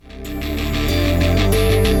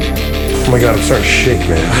Oh my god, I'm starting to shake,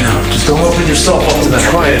 man. I know. Just don't open yourself up to them.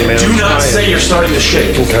 I'm trying, man. Do not say you're starting to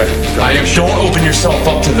shake. Okay. Don't open yourself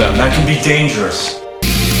up to them. That can be dangerous.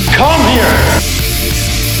 Come here!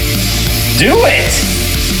 Do it!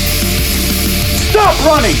 Stop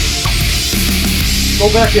running! Go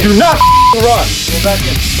back in. Do not run! Go back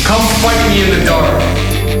in. Come fight me in the dark.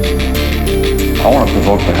 I want to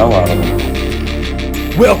provoke the hell out of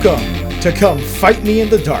them. Welcome to Come Fight Me in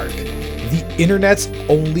the Dark, the internet's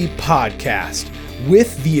only podcast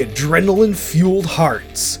with the adrenaline-fueled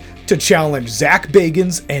hearts to challenge Zach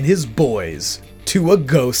Bagans and his boys to a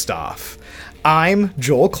ghost-off. I'm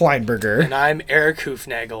Joel Kleinberger. And I'm Eric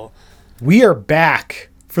Hoofnagel. We are back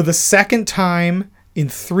for the second time in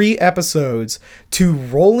 3 episodes to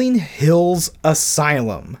Rolling Hills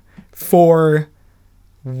Asylum for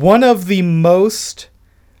one of the most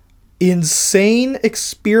insane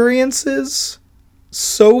experiences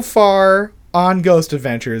so far on Ghost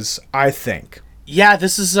Adventures, I think. Yeah,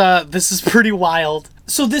 this is pretty wild.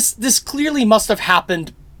 So this clearly must have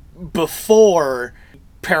happened before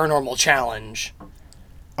Paranormal Challenge.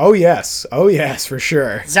 Oh yes, for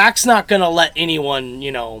sure. Zach's not gonna let anyone,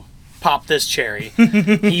 pop this cherry.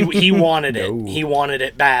 He wanted it. No. He wanted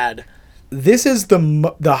it bad. This is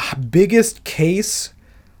the biggest case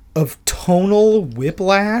of tonal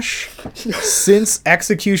whiplash since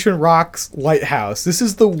Execution Rock's Lighthouse. This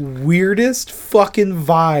is the weirdest fucking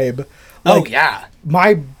vibe. Oh yeah.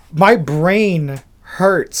 My brain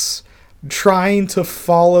hurts trying to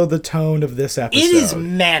follow the tone of this episode. It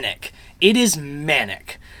is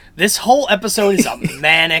manic. This whole episode is a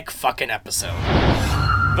manic fucking episode.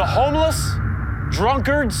 The homeless,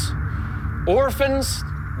 drunkards, orphans,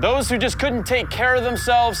 those who just couldn't take care of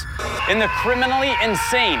themselves, and the criminally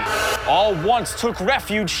insane all once took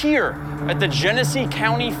refuge here at the Genesee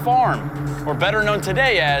County Farm, or better known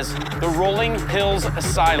today as the Rolling Hills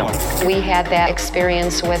Asylum. We had that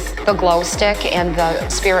experience with the glow stick and the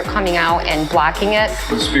spirit coming out and blocking it.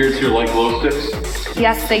 The spirits here like glow sticks?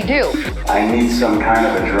 Yes, they do. I need some kind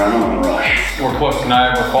of adrenaline rush. We're close to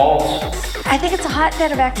Niagara Falls. I think it's a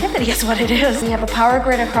hotbed of activity is what it is. We have a power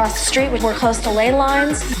grid across the street. We're close to lane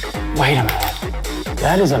lines. Wait a minute.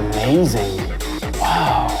 That is amazing.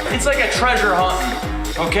 Wow. It's like a treasure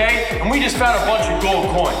hunt, okay? And we just found a bunch of gold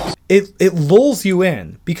coins. It lulls you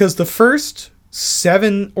in because the first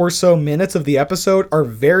 7 or so minutes of the episode are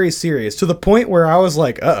very serious to the point where I was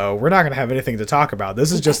like, uh-oh, we're not going to have anything to talk about.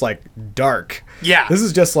 This is just like dark. Yeah. This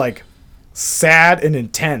is just like sad and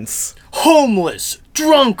intense. Homeless,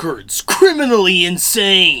 drunkards, criminally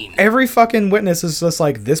insane. Every fucking witness is just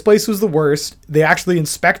like, this place was the worst. They actually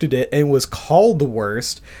inspected it and was called the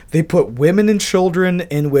worst. They put women and children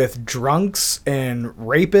in with drunks and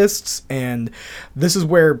rapists, and this is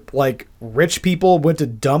where like rich people went to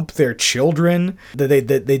dump their children that they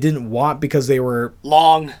didn't want because they were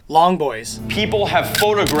Long boys. People have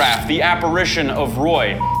photographed the apparition of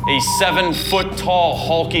Roy, a 7-foot-tall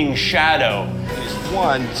hulking shadow.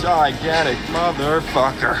 One gigantic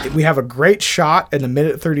motherfucker. We have a great shot in a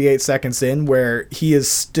minute 38 seconds in where he is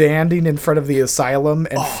standing in front of the asylum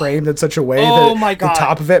and framed in such a way that the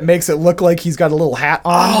top of it makes it look like he's got a little hat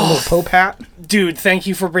on, a little Pope hat. Dude, thank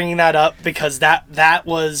you for bringing that up because that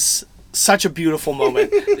was such a beautiful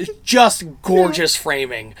moment. Just gorgeous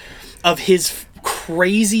framing of his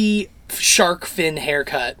crazy shark fin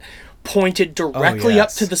haircut pointed directly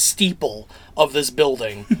up to the steeple of this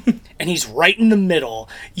building. And he's right in the middle.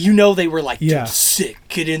 They were like, dude, sick.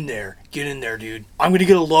 Get in there, dude. I'm gonna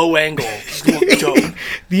get a low angle. It's gonna look dope.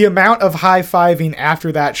 The amount of high-fiving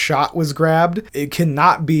after that shot was grabbed, it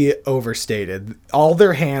cannot be overstated. All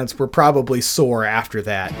their hands were probably sore after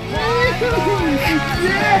that.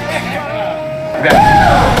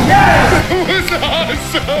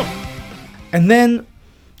 And then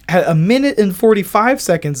at a minute and 45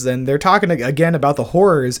 seconds in, they're talking again about the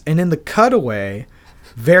horrors, and in the cutaway,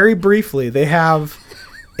 very briefly, they have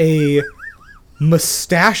a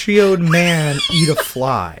mustachioed man eat a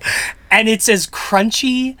fly. And it's as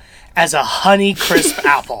crunchy as a Honeycrisp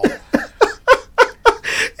apple.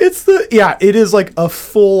 It is like a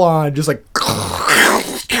full-on, just like...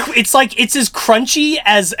 It's as crunchy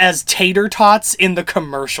as tater tots in the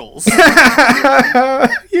commercials. Yeah.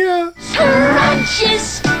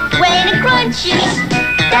 Crunches, when it crunches,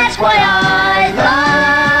 that's why I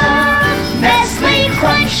love Nestle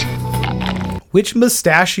Crunch. Which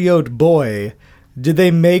mustachioed boy did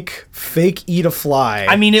they make fake eat a fly?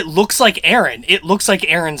 I mean, it looks like Aaron. It looks like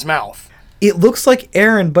Aaron's mouth. It looks like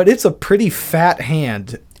Aaron, but it's a pretty fat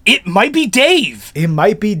hand. It might be Dave. It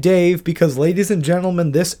might be Dave because, ladies and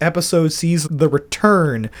gentlemen, this episode sees the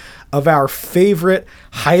return of our favorite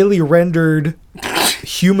highly rendered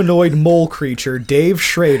humanoid mole creature, Dave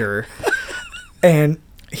Schrader, and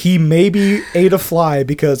he maybe ate a fly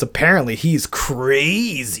because apparently he's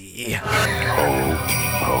crazy.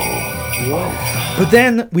 But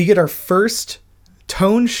then we get our first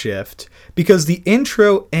tone shift because the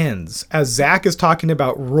intro ends as Zach is talking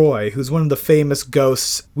about Roy, who's one of the famous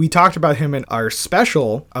ghosts. We talked about him in our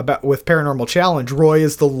special with Paranormal Challenge. Roy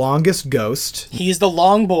is the longest ghost. He's the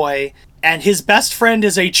long boy, and his best friend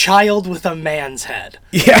is a child with a man's head.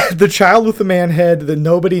 Yeah, the child with the man head that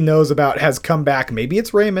nobody knows about has come back. Maybe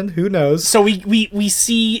it's Raymond, who knows? So we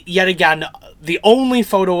see yet again the only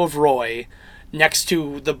photo of Roy next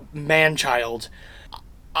to the man-child.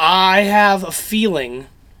 I have a feeling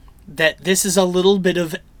that this is a little bit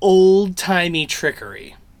of old-timey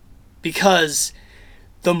trickery. Because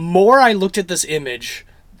the more I looked at this image,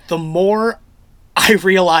 the more I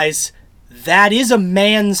realize that is a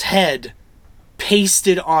man's head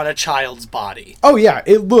pasted on a child's body. Oh yeah,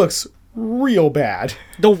 it looks real bad.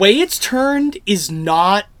 The way it's turned is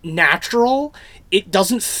not natural. It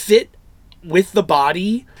doesn't fit with the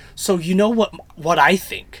body. So you know what I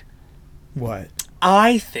think? What?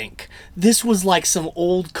 I think this was like some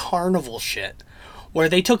old carnival shit where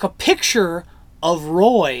they took a picture of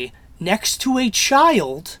Roy next to a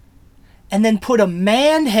child and then put a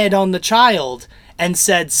man head on the child and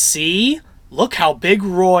said, see, look how big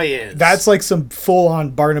Roy is. That's like some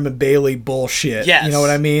full-on Barnum and Bailey bullshit. Yes. You know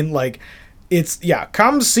what I mean? Like,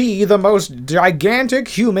 come see the most gigantic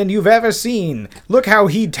human you've ever seen. Look how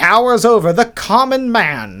he towers over the common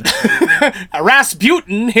man.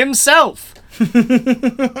 Rasputin himself.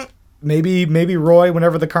 Maybe Roy,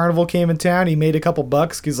 whenever the carnival came in town, he made a couple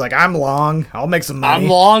bucks. He's like, I'm long. I'll make some money. I'm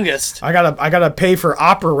longest. I gotta pay for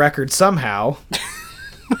opera records somehow.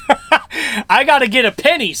 I gotta get a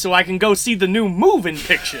penny so I can go see the new moving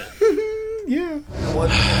picture. Yeah.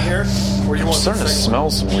 What in here? Where you I'm want starting to smell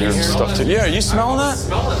some weird stuff too. Yeah, are you smelling that?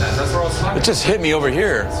 Smelling that. That's where I was talking. It just hit me over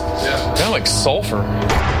here. Yeah. Kind of like sulfur.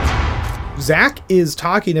 Zach is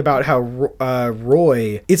talking about how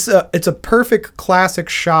Roy. It's a perfect classic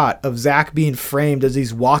shot of Zach being framed as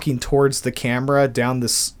he's walking towards the camera down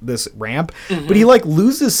this ramp, but he like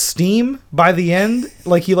loses steam by the end.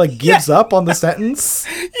 Like he like gives up on the sentence.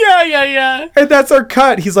 Yeah. And that's our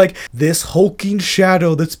cut. He's like, this hulking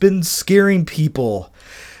shadow that's been scaring people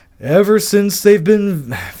ever since they've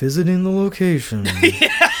been visiting the location.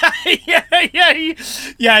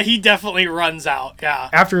 He definitely runs out. Yeah.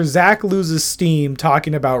 After Zach loses steam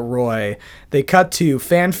talking about Roy, they cut to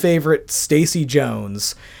fan favorite Stacy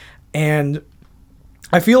Jones. And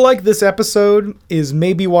I feel like this episode is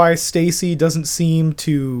maybe why Stacy doesn't seem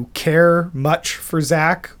to care much for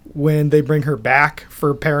Zach when they bring her back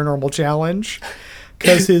for Paranormal Challenge.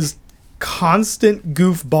 Because his constant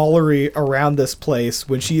goofballery around this place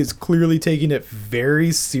when she is clearly taking it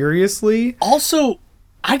very seriously. Also,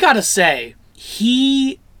 I gotta say,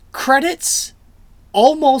 he credits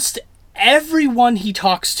almost everyone he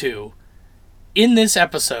talks to in this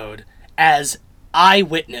episode as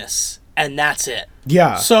eyewitness, and that's it.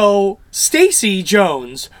 Yeah. So, Stacy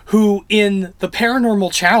Jones, who in the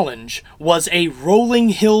Paranormal Challenge was a Rolling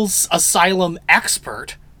Hills Asylum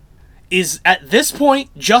expert, is at this point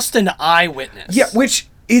just an eyewitness. Yeah, which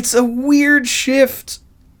it's a weird shift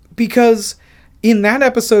because in that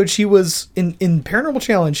episode she was in Paranormal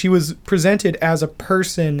Challenge she was presented as a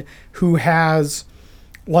person who has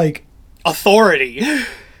like authority.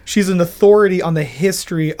 She's an authority on the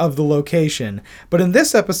history of the location. But in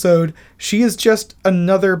this episode, she is just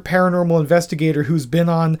another paranormal investigator who's been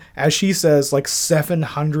on, as she says, like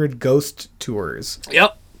 700 ghost tours.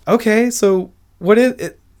 Yep. Okay, so what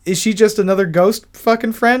is she just another ghost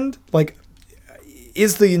fucking friend? Like,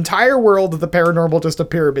 is the entire world of the paranormal just a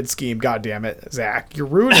pyramid scheme? God damn it, Zach, you're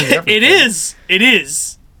ruining everything. It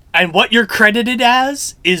is. And what you're credited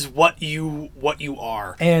as is what you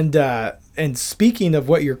are. And speaking of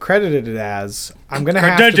what you're credited as, I'm gonna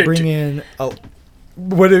have to bring in a.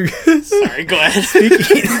 What are you? Sorry, go ahead.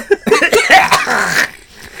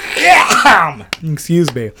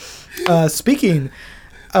 Excuse me. Speaking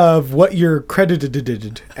of what you're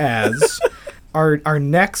credited as, our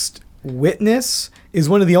next witness is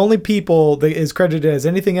one of the only people that is credited as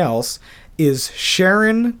anything else. Is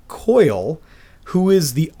Sharon Coyle, who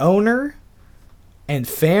is the owner and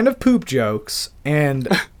fan of poop jokes, and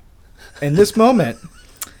in this moment,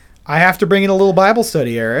 I have to bring in a little Bible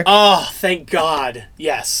study, Eric. Oh, thank God.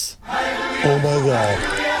 Yes. Oh my God.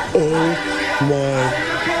 Oh my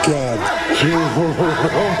God.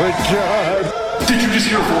 Oh my God. Did you just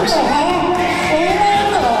hear a voice?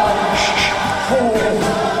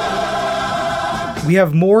 We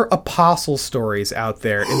have more apostle stories out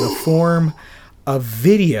there in the form of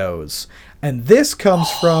videos. And this comes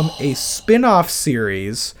from a spin-off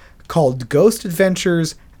series called Ghost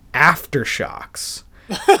Adventures Aftershocks.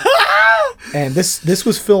 And this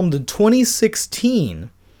was filmed in 2016,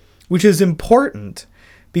 which is important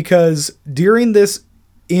because during this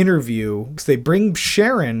interview, they bring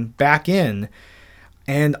Sharon back in,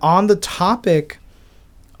 and on the topic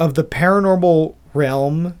of the paranormal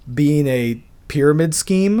realm being a pyramid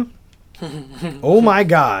scheme, oh my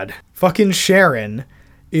god, fucking Sharon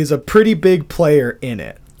is a pretty big player in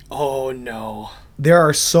it. Oh no. There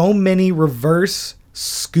are so many reverse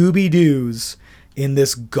Scooby-Doos in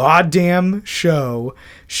this goddamn show.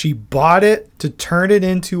 She bought it to turn it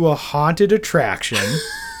into a haunted attraction.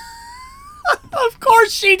 Of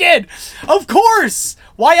course she did! Of course!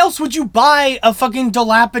 Why else would you buy a fucking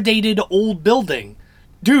dilapidated old building?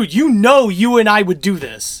 Dude, you know you and I would do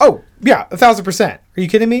this. Oh, yeah, 1,000%. Are you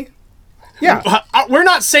kidding me? Yeah. We're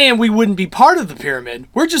not saying we wouldn't be part of the pyramid.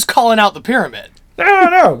 We're just calling out the pyramid.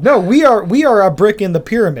 No. We are a brick in the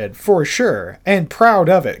pyramid for sure, and proud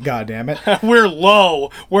of it. Goddammit. We're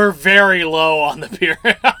low. We're very low on the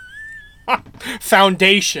pyramid.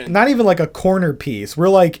 Foundation. Not even like a corner piece. We're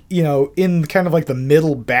like, in kind of like the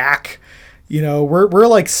middle back. We're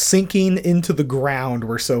like sinking into the ground.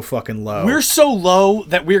 We're so fucking low. We're so low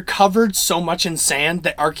that we're covered so much in sand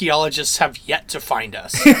that archaeologists have yet to find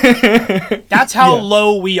us. That's how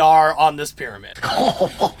low we are on this pyramid.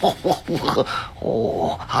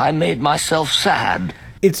 Oh, I made myself sad.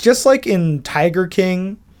 It's just like in Tiger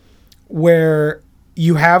King, where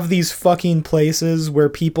you have these fucking places where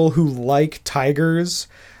people who like tigers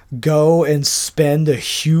go and spend a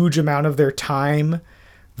huge amount of their time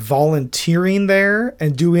volunteering there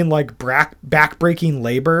and doing like back-breaking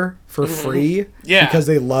labor for free because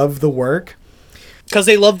they love the work. Because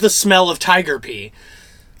they love the smell of tiger pee.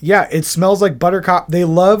 Yeah, it smells like buttercup. They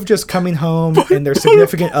love just coming home and their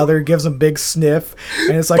significant other gives them a big sniff.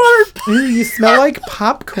 And it's like, ooh, you smell like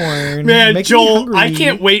popcorn. Man, Joel, I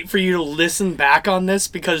can't wait for you to listen back on this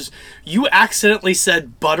because you accidentally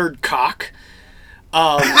said buttered cock.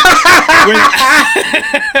 And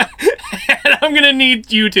I'm going to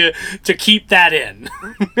need you to keep that in.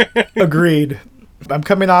 Agreed. I'm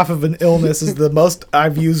coming off of an illness is the most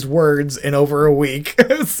I've used words in over a week.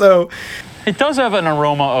 So it does have an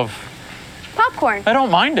aroma of popcorn. I don't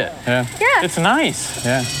mind it. Yeah. It's nice.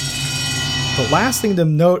 Yeah. The last thing to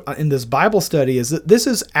note in this Bible study is that this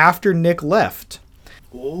is after Nick left.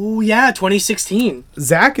 Oh, yeah, 2016.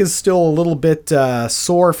 Zach is still a little bit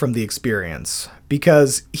sore from the experience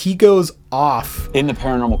because he goes off. In the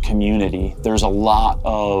paranormal community, there's a lot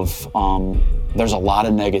of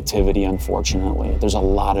negativity, unfortunately. There's a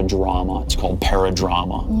lot of drama. It's called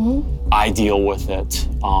paradrama. Mm-hmm. I deal with it,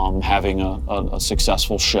 having a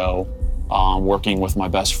successful show, working with my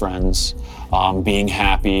best friends, being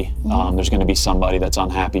happy. Mm-hmm. There's going to be somebody that's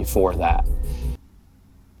unhappy for that.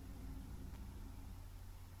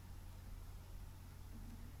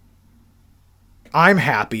 I'm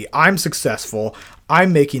happy, I'm successful,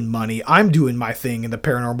 I'm making money, I'm doing my thing in the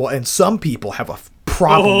paranormal, and some people have a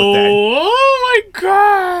problem with that. Oh my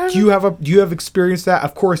god! Do you have experienced that?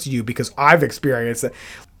 Of course you do, because I've experienced it.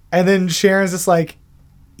 And then Sharon's just like,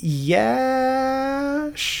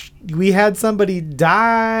 yeah, we had somebody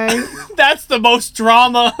die. That's the most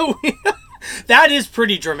drama. That is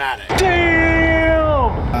pretty dramatic. Damn!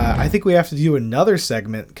 I think we have to do another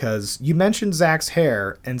segment because you mentioned Zach's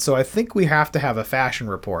hair, and so I think we have to have a fashion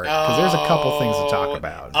report because there's a couple things to talk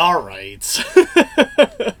about. All right. Give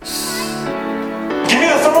me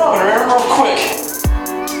the thermometer, Aaron, real quick.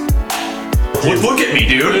 Look at me,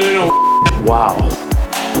 dude. Wow.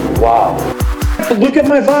 Look at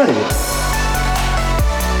my body.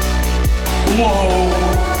 Whoa.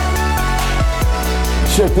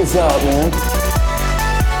 Check this out, man.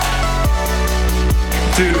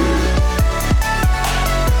 Dude.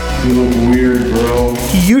 You look weird, bro.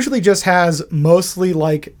 He usually just has mostly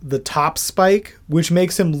like the top spike, which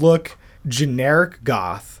makes him look generic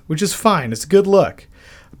goth, which is fine. It's a good look.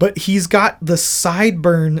 But he's got the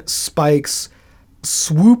sideburn spikes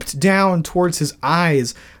swooped down towards his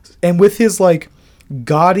eyes, and with his like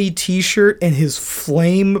gaudy t-shirt and his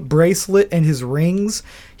flame bracelet and his rings,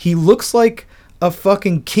 he looks like a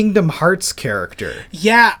fucking Kingdom Hearts character.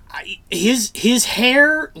 Yeah, his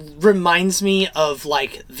hair reminds me of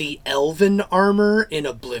like the elven armor in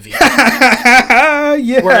Oblivion.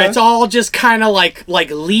 Yeah. Where it's all just kind of like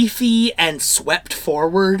leafy and swept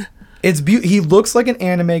forward. He looks like an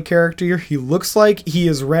anime character. He looks like he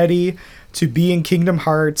is ready to be in Kingdom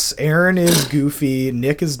Hearts. Aaron is Goofy,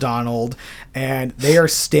 Nick is Donald, and they are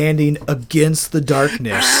standing against the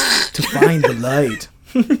darkness to find the light.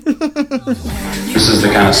 This is the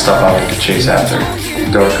kind of stuff I like to chase after.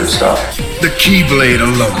 Darker stuff. The Keyblade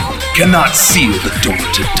alone cannot seal the door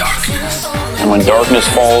to darkness. And when darkness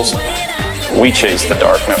falls, we chase the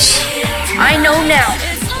darkness. I know now,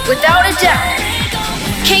 without a doubt,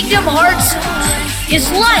 Kingdom Hearts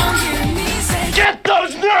is light. Get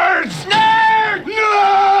those nerds! Nerd!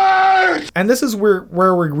 Nerd! And this is where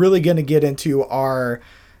we're really going to get into our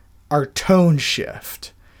tone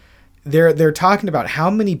shift. They're talking about how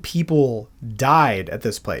many people died at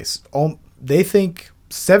this place. They think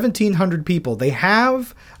 1,700 people. They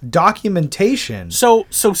have documentation. So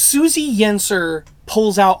Susie Yenser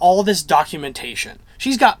pulls out all this documentation.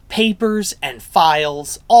 She's got papers and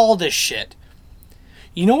files, all this shit.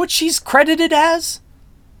 You know what she's credited as?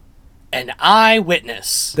 An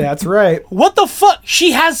eyewitness. That's right. What the fuck?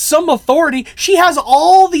 She has some authority. She has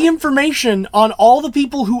all the information on all the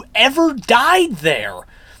people who ever died there.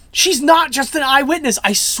 She's not just an eyewitness.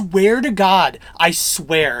 I swear to God, I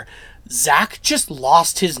swear, Zach just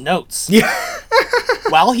lost his notes. Yeah.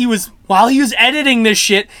 While he was editing this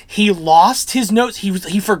shit, he lost his notes.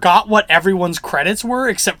 He forgot what everyone's credits were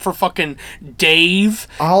except for fucking Dave.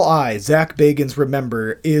 All I, Zach Bagans,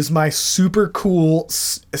 remember is my super cool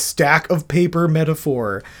stack of paper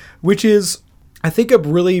metaphor, which is, I think, a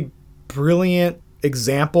really brilliant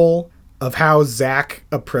example of how Zach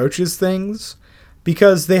approaches things,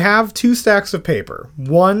 because they have two stacks of paper.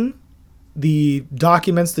 One, the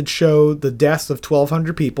documents that show the deaths of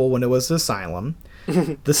 1,200 people when it was an asylum.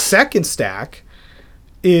 The second stack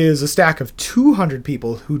is a stack of 200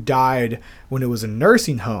 people who died when it was a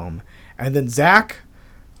nursing home. And then Zach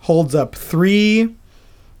holds up 3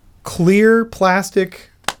 clear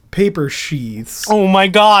plastic paper sheaths. Oh my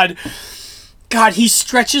God. God, he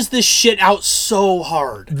stretches this shit out so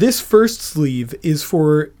hard. This first sleeve is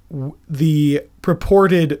for the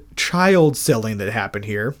purported child selling that happened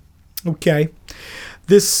here. Okay.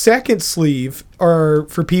 This second sleeve are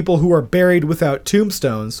for people who are buried without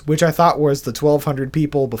tombstones, which I thought was the 1,200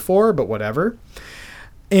 people before, but whatever.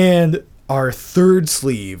 And our third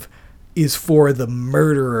sleeve is for the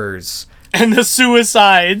murderers. And the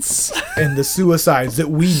suicides. And the suicides that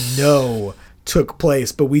we know took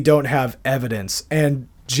place, but we don't have evidence. And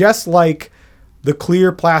just like the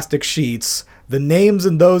clear plastic sheets, the names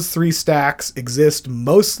in those 3 stacks exist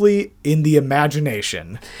mostly in the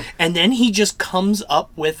imagination. And then he just comes up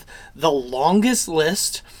with the longest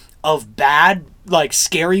list of bad, like,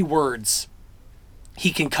 scary words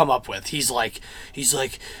he can come up with. He's like,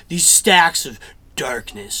 these stacks of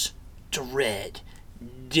darkness, dread,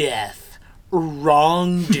 death,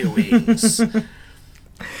 wrongdoings.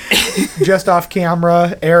 Just off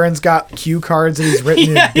camera, Aaron's got cue cards and he's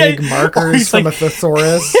written in big markers from a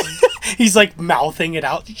thesaurus. He's like mouthing it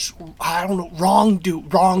out. I don't know.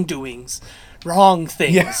 Wrongdoings. Wrong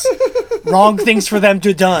things. Yes. Wrong things for them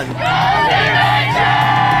to done.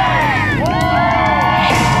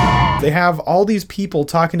 They have all these people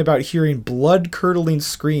talking about hearing blood-curdling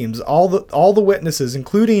screams. All the witnesses,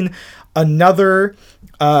 including another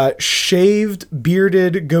shaved,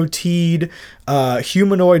 bearded, goateed,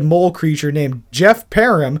 humanoid mole creature named Jeff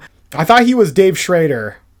Parham. I thought he was Dave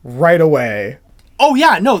Schrader right away. Oh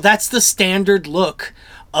yeah, no, that's the standard look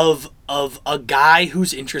of a guy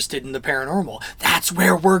who's interested in the paranormal. That's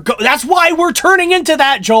where that's why we're turning into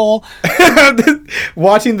that, Joel.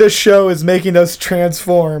 Watching this show is making us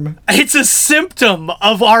transform. It's a symptom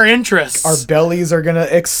of our interests. Our bellies are gonna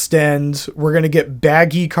extend. We're gonna get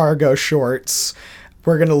baggy cargo shorts.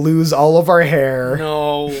 We're gonna lose all of our hair.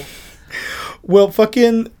 No. Well,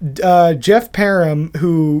 fucking Jeff Parham,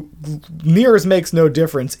 who near as makes no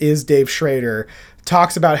difference, is Dave Schrader,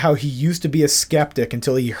 talks about how he used to be a skeptic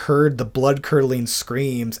until he heard the blood-curdling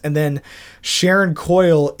screams. And then Sharon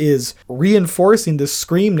Coyle is reinforcing this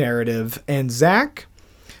scream narrative. And Zach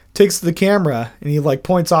takes the camera and he like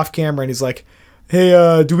points off camera and he's like, "Hey,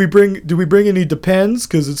 do we bring any Depends?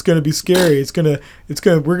 Because it's gonna be scary.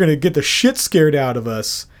 We're gonna get the shit scared out of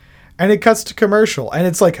us." And it cuts to commercial, and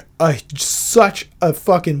it's like such a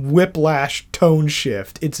fucking whiplash tone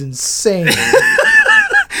shift. It's insane.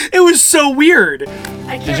 It was so weird.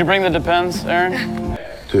 Did you bring the Depends, Aaron?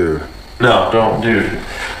 Dude. No, don't, dude.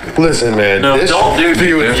 Listen, man. No, don't do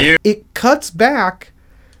be with you. It cuts back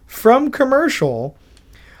from commercial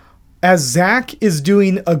as Zach is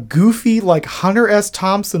doing a goofy, like, Hunter S.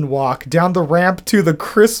 Thompson walk down the ramp to the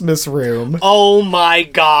Christmas room. Oh my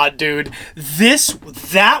God, dude.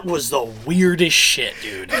 That was the weirdest shit,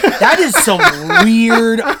 dude. That is some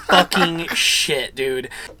weird fucking shit, dude.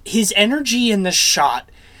 His energy in the shot,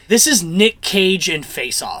 this is Nick Cage in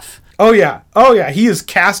Face Off. Oh yeah, he is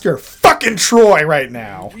Castor fucking Troy right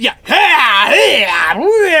now. Yeah,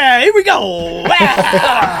 here we go.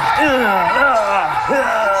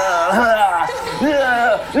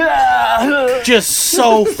 Just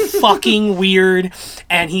so fucking weird.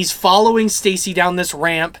 And he's following Stacy down this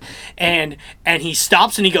ramp, and he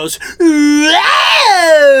stops and he goes,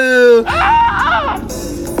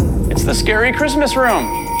 It's the scary Christmas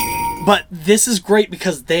room. But this is great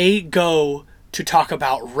because they go to talk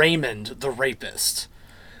about Raymond, the rapist.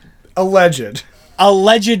 Alleged,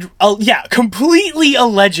 completely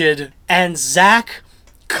alleged. And Zach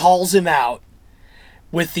calls him out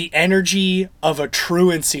with the energy of a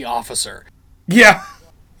truancy officer. Yeah.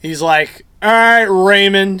 He's like, all right,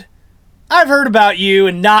 Raymond, I've heard about you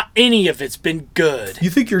and not any of it's been good. You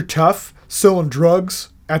think you're tough selling drugs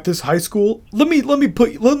at this high school? Let me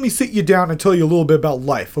sit you down and tell you a little bit about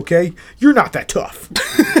life, okay? You're not that tough.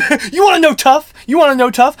 You want to know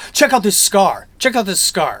tough? Check out this scar.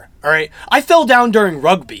 All right. I fell down during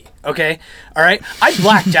rugby. Okay. All right. I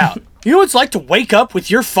blacked out. You know what it's like to wake up with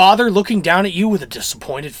your father looking down at you with a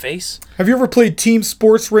disappointed face? Have you ever played team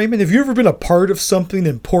sports, Raymond? Have you ever been a part of something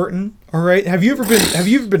important? All right. Have you ever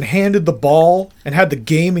been handed the ball and had the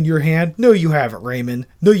game in your hand? No, you haven't, Raymond.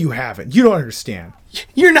 No, you haven't. You don't understand.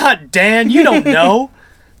 You're not Dan. You don't know.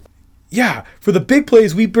 Yeah, for the big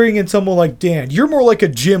plays, we bring in someone like Dan. You're more like a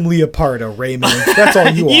Jim Leopardo, Raymond. That's all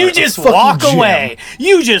you are. You just walk away.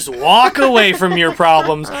 You just walk away from your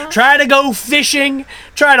problems. Try to go fishing.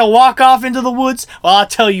 Try to walk off into the woods. Well, I'll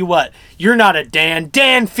tell you what. You're not a Dan.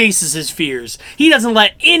 Dan faces his fears. He doesn't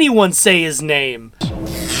let anyone say his name.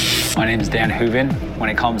 My name's Dan Hooven. When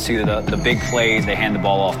it comes to the big plays, they hand the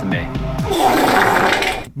ball off to me.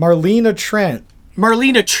 Marlena Trent.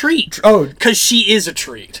 Marlena Treat. Oh. Because she is a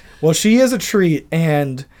treat. Well, she is a treat,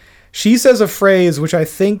 and she says a phrase which I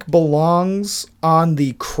think belongs on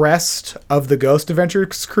the crest of the Ghost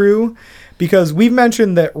Adventures crew, because we've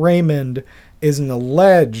mentioned that Raymond is an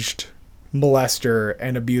alleged molester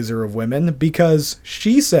and abuser of women, because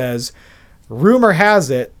she says, rumor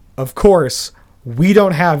has it, of course, we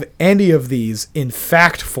don't have any of these in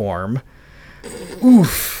fact form.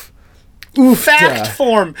 Oof. Fact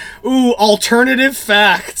form. Ooh, alternative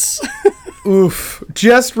facts. Oof.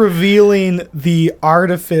 Just revealing the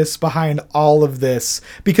artifice behind all of this.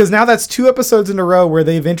 Because now that's 2 episodes in a row where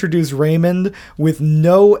they've introduced Raymond with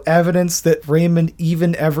no evidence that Raymond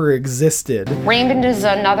even ever existed. Raymond is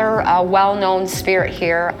another well-known spirit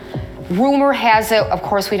here. Rumor has it, of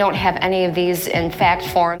course, we don't have any of these in fact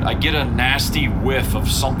form. I get a nasty whiff of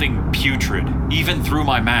something putrid, even through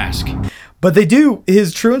my mask. But they do.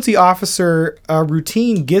 His truancy officer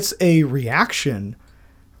routine gets a reaction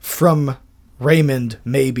from Raymond,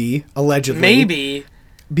 allegedly. Maybe.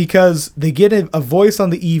 Because they get a voice on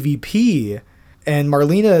the EVP, and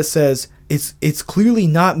Marlena says, it's clearly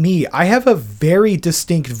not me. I have a very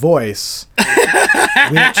distinct voice. Which,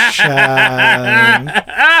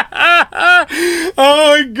 oh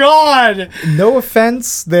my God. No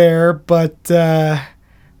offense there, but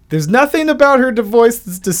there's nothing about her voice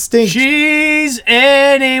that's distinct. She's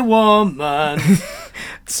any woman.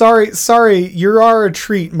 Sorry, you are a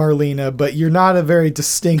treat, Marlena, but you're not a very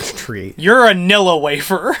distinct treat. You're a Nilla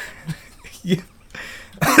wafer.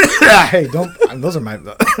 Hey, don't. Those are my.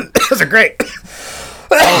 Those are great.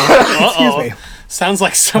 Excuse me. Sounds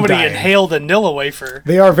like somebody inhaled a Nilla wafer.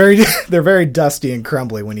 They're very dusty and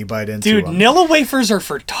crumbly when you bite into them. Dude, Nilla wafers are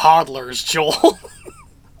for toddlers, Joel.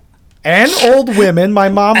 And old women. My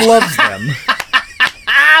mom loves them.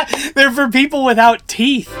 They're for people without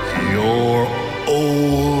teeth. You're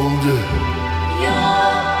old.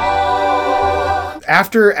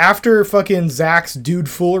 After fucking Zach's dude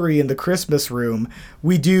foolery in the Christmas room,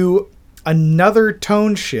 we do another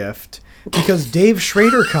tone shift because Dave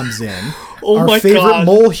Schrader comes in, our favorite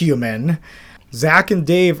mole human. Zach and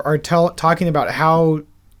Dave are talking about how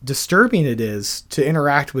disturbing it is to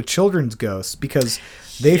interact with children's ghosts because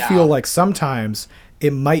they feel like sometimes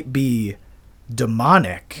it might be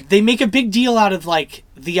demonic. They make a big deal out of like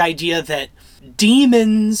the idea that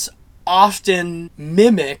demons often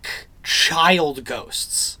mimic child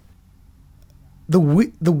ghosts. The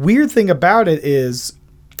weird thing about it is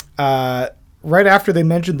right after they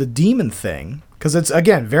mentioned the demon thing, because it's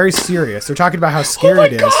again very serious, they're talking about how scary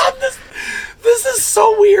it is. God, this is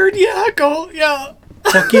so weird.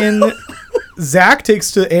 Fucking Zach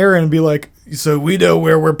takes to Aaron and be like, so we know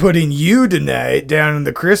where we're putting you tonight, down in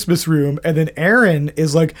the Christmas room. And then Aaron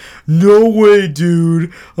is like, no way,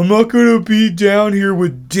 dude. I'm not going to be down here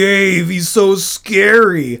with Dave. He's so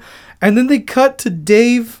scary. And then they cut to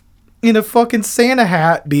Dave in a fucking Santa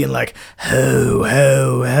hat being like, ho,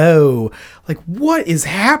 ho, ho. Like, what is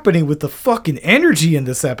happening with the fucking energy in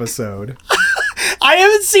this episode? I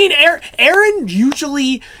haven't seen Aaron. Aaron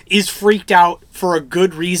usually is freaked out for a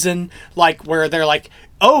good reason, like where they're like,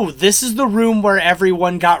 oh, this is the room where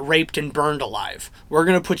everyone got raped and burned alive. We're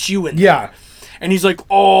going to put you in there. Yeah. And he's like,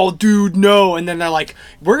 oh, dude, no. And then they're like,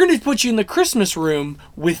 we're going to put you in the Christmas room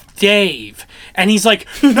with Dave. And he's like,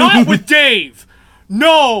 not with Dave.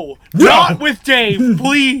 No, not with Dave,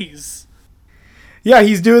 please. Yeah,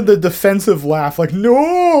 he's doing the defensive laugh, like,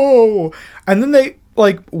 no. And then they,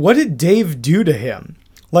 like, what did Dave do to him?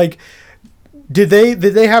 Like, did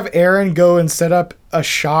they have Aaron go and set up a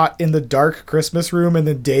shot in the dark Christmas room and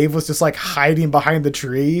then Dave was just, like, hiding behind the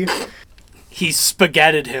tree? He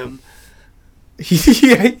spaghetted him. He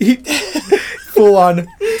full on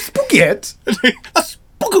spaghetti.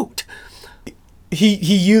 Spooked. He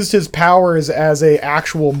used his powers as a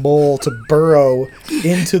actual mole to burrow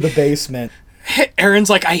into the basement. Aaron's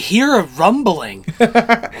like, I hear a rumbling.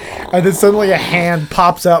 And then suddenly a hand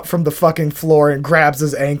pops out from the fucking floor and grabs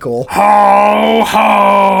his ankle. Ho,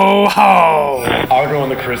 ho, ho. I'll go in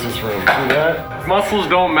the Christmas room. See that? Muscles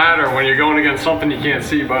don't matter when you're going against something you can't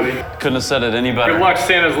see, buddy. Couldn't have said it any better. Good luck,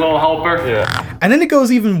 Santa's little helper. Yeah. And then it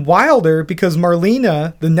goes even wilder because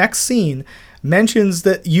Marlena, the next scene, mentions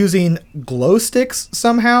that using glow sticks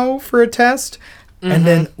somehow for a test. Mm-hmm. And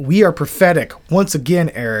then we are prophetic. Once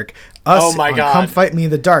again, Eric. Us oh my God. Come Fight Me in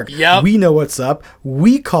the Dark. Yep. We know what's up.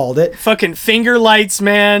 We called it. Fucking finger lights,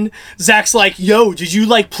 man. Zach's like, yo, did you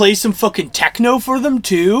like play some fucking techno for them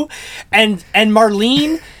too? And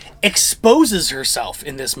Marlene exposes herself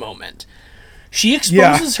in this moment. She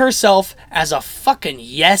exposes herself as a fucking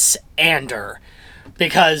yes-ander.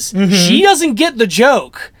 Because she doesn't get the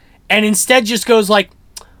joke. And instead just goes like,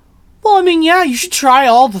 well, I mean, yeah, you should try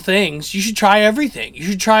all the things. You should try everything. You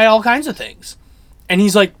should try all kinds of things. And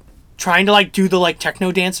he's like, trying to like do the like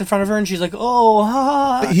techno dance in front of her, and she's like, oh,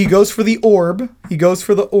 ha. He goes for the orb. You can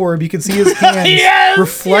see his hands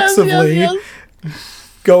reflexively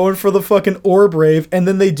going for the fucking orb rave, and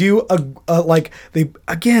then they do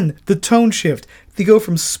the tone shift. They go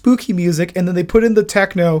from spooky music, and then they put in the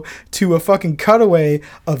techno to a fucking cutaway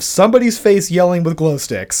of somebody's face yelling with glow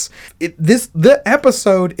sticks. The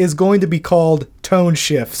episode is going to be called Tone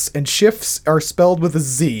Shifts, and shifts are spelled with a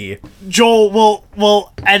Z. Joel,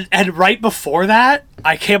 well, and right before that,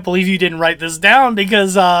 I can't believe you didn't write this down,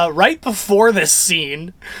 because right before this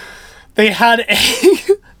scene, they had a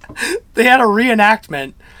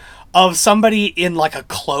reenactment of somebody in like a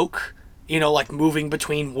cloak, you know, like moving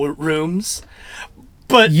between rooms.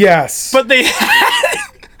 But yes, but they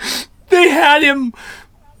had him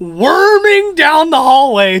worming down the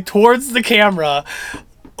hallway towards the camera,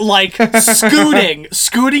 like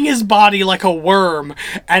scooting his body like a worm,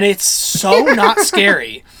 and it's so not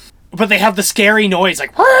scary. But they have the scary noise,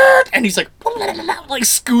 like, and he's like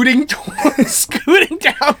scooting down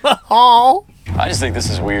the hall. I just think this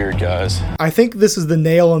is weird, guys. I think this is the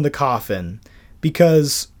nail in the coffin,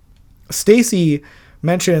 because Stacy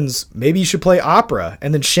mentions maybe you should play opera,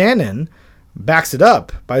 and then Shannon backs it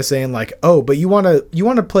up by saying like, oh, but you want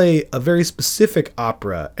to play a very specific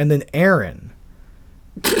opera, and then Aaron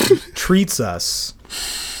treats us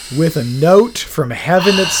with a note from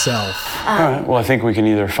heaven itself. All right, well, I think we can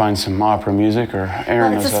either find some opera music, or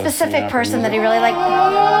Aaron Well, it's knows a how to sing specific opera person that music. he really liked.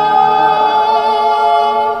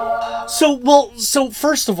 So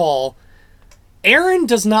first of all, Aaron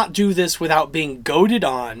does not do this without being goaded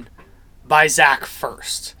on by Zach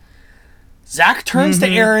first. Zach turns to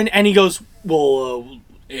Aaron and he goes, well,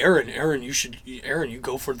 Aaron, you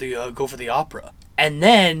go for the opera. And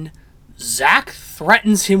then Zach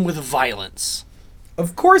threatens him with violence.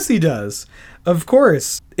 Of course he does. Of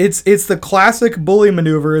course. It's the classic bully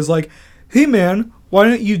maneuver, is like, hey man, why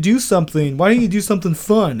don't you do something? Why don't you do something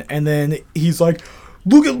fun? And then he's like,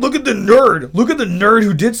 Look at the nerd. Look at the nerd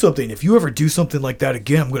who did something. If you ever do something like that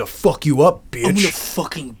again, I'm going to fuck you up, bitch. I'm going to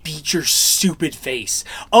fucking beat your stupid face.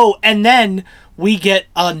 Oh, and then we get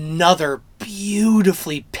another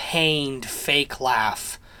beautifully pained fake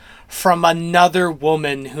laugh from another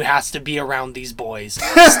woman who has to be around these boys.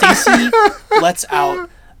 Stacy lets out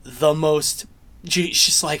the most...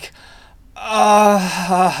 She's like... Do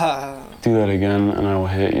that again and I will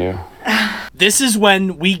hit you. This is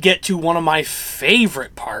when we get to one of my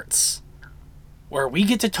favorite parts, where we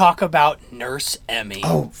get to talk about Nurse Emmy.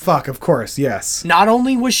 Oh, fuck, of course, yes. Not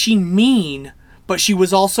only was she mean, but she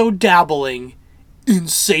was also dabbling in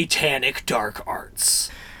satanic dark arts.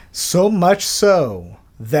 So much so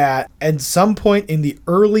that at some point in the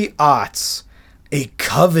early aughts, a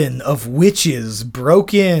coven of witches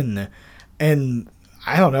broke in, and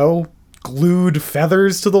I don't know, glued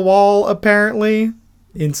feathers to the wall, apparently,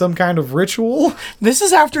 in some kind of ritual. This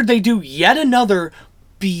is after they do yet another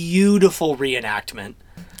beautiful reenactment.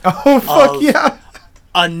 Oh, fuck yeah.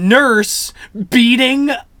 A nurse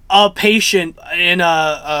beating a patient in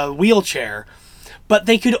a wheelchair, but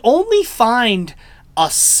they could only find a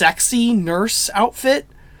sexy nurse outfit.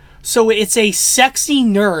 So it's a sexy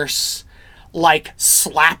nurse, like,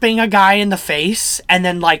 slapping a guy in the face and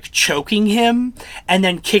then, like, choking him and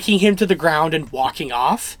then kicking him to the ground and walking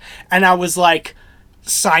off. And I was like,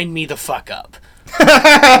 sign me the fuck up.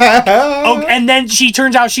 Oh, and then she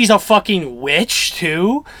turns out she's a fucking witch,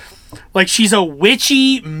 too. Like, she's a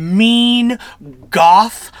witchy, mean,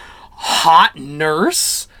 goth, hot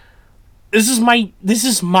nurse. This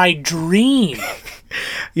is my dream.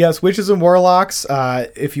 Yes, Witches and Warlocks.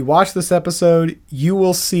 If you watch this episode, you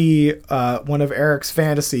will see one of Eric's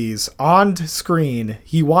fantasies on screen.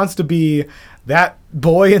 He wants to be that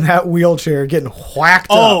boy in that wheelchair getting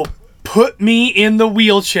whacked up. Put me in the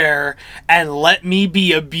wheelchair and let me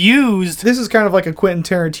be abused. This is kind of like a Quentin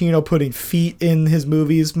Tarantino putting feet in his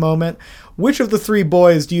movies moment. Which of the three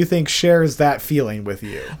boys do you think shares that feeling with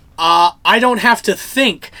you? I don't have to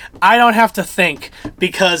think.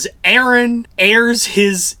 Because Aaron airs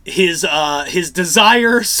his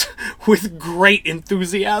desires with great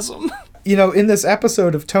enthusiasm. You know, in this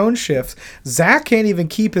episode of Tone Shifts, Zach can't even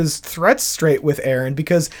keep his threats straight with Aaron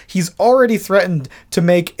because he's already threatened to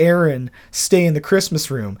make Aaron stay in the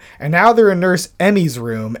Christmas room. And now they're in Nurse Emmy's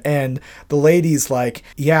room, and the lady's like,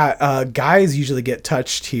 yeah, guys usually get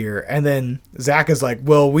touched here. And then Zach is like,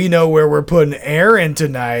 well, we know where we're putting Aaron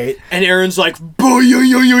tonight. And Aaron's like,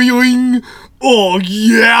 boing. Oh,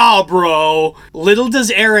 yeah, bro. Little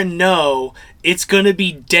does Aaron know, it's gonna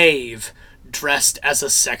be Dave, dressed as a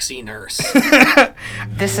sexy nurse.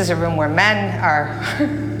 This is a room where men are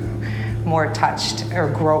more touched or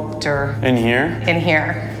groped or... In here? In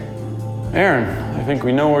here. Aaron, I think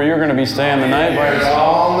we know where you're going to be staying the night by yourself.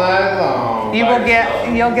 All night long.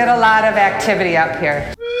 You'll get a lot of activity up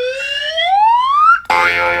here.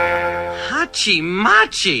 Hachi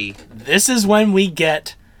machi. This is when we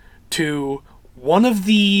get to one of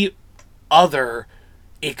the other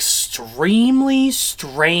extremely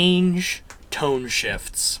strange tone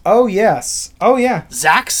shifts. Oh, yes. Oh, yeah.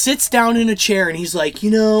 Zach sits down in a chair and he's like,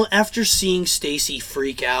 after seeing Stacy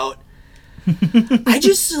freak out, I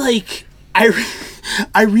just, like,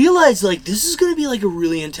 I realized, like, this is going to be, like, a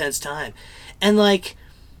really intense time. And, like,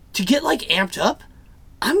 to get, like, amped up,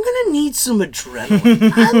 I'm going to need some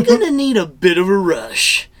adrenaline. I'm going to need a bit of a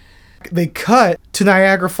rush. They cut to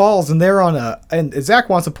Niagara Falls, and they're on and Zach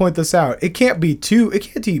wants to point this out. It can't be too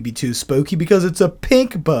spooky because it's a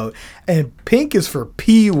pink boat, and pink is for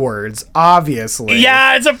P words, obviously.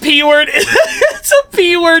 Yeah, it's a P word. It's a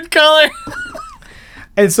P word color.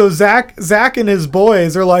 And so Zach and his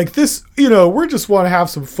boys are like, this, we just want to have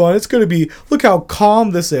some fun. It's going to be, look how calm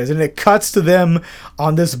this is. And it cuts to them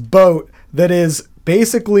on this boat that is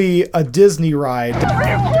basically a Disney ride.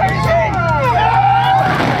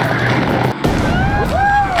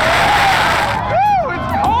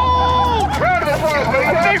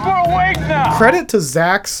 Credit to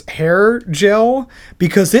Zach's hair gel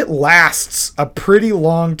because it lasts a pretty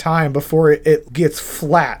long time before it gets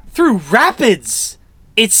flat. Through rapids,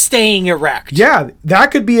 it's staying erect. Yeah,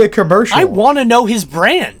 that could be a commercial. I want to know his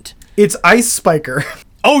brand. It's Ice Spiker.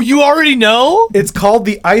 Oh, you already know? It's called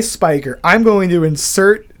the Ice Spiker. I'm going to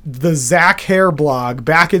insert the Zach hair blog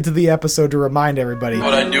back into the episode to remind everybody.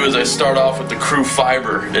 What I do is I start off with the Crew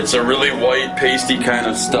Fiber. It's a really white, pasty kind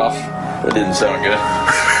of stuff. That didn't sound good.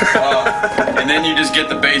 And then you just get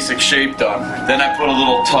the basic shape done. Then I put a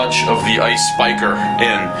little touch of the Ice Spiker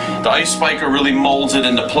in. The Ice Spiker really molds it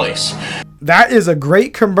into place. That is a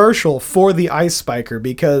great commercial for the Ice Spiker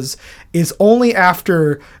because it's only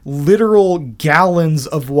after literal gallons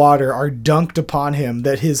of water are dunked upon him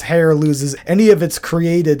that his hair loses any of its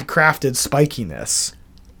crafted spikiness.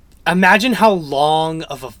 Imagine how long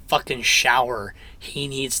of a fucking shower he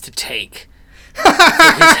needs to take for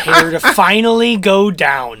his hair to finally go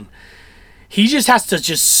down. He just has to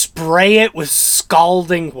spray it with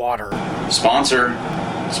scalding water. Sponsor,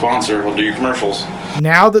 we'll do your commercials.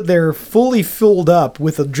 Now that they're fully filled up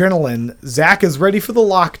with adrenaline, Zach is ready for the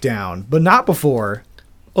lockdown, but not before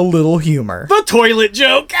a little humor. The toilet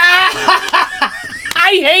joke! I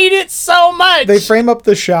hate it so much! They frame up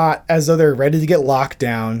the shot as though they're ready to get locked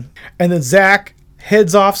down, and then Zach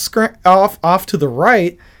heads off to the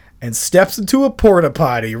right and steps into a porta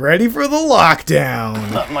potty, ready for the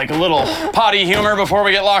lockdown. Like a little potty humor before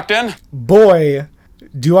we get locked in? Boy,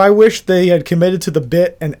 Do I wish they had committed to the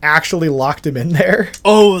bit and actually locked him in there?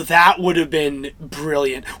 Oh, that would have been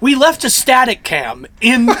brilliant. We left a static cam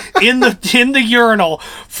in the urinal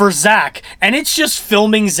for Zach, and it's just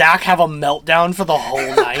filming Zach have a meltdown for the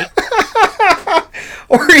whole night.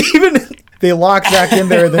 Or even they lock Zach in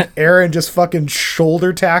there, and then Aaron just fucking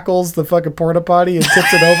shoulder tackles the fucking porta potty and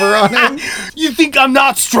tips it over on him. You think I'm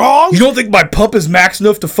not strong? You don't think my pump is max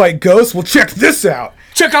enough to fight ghosts? Well, check this out.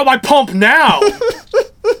 Check out my pump now.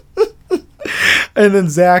 And then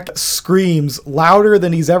Zach screams louder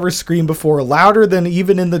than he's ever screamed before, louder than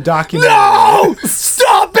even in the documentary. No!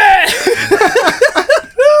 Stop it!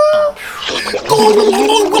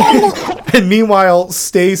 And meanwhile,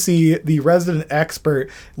 Stacy, the resident expert,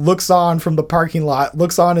 looks on from the parking lot,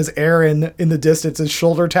 looks on as Aaron in the distance is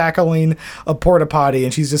shoulder tackling a porta potty,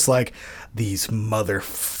 and she's just like, these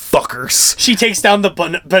motherfuckers. She takes down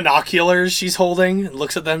the binoculars she's holding and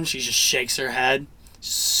looks at them. She just shakes her head.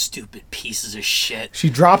 Stupid pieces of shit. She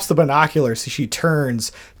drops the binoculars. She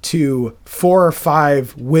turns to 4 or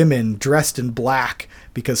 5 women dressed in black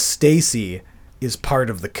because Stacy is part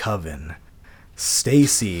of the coven.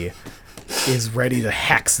 Stacy is ready to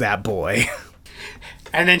hex that boy.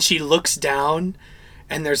 And then she looks down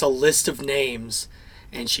and there's a list of names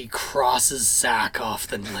and she crosses Zach off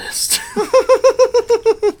the list.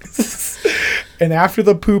 And after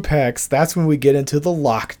the poop hex, that's when we get into the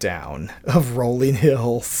lockdown of Rolling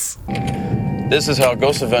Hills. This is how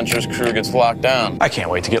Ghost Adventures crew gets locked down. I can't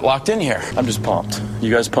wait to get locked in here. I'm just pumped.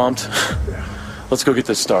 You guys pumped? Let's go get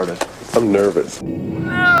this started. I'm nervous.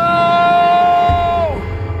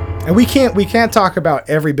 And we can't talk about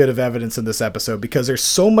every bit of evidence in this episode because there's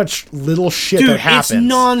so much little shit that happens. Dude,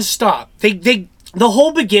 it's nonstop. The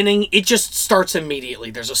whole beginning, it just starts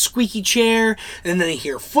immediately. There's a squeaky chair, and then they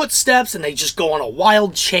hear footsteps, and they just go on a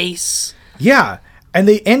wild chase. Yeah, and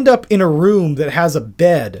they end up in a room that has a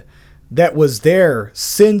bed that was there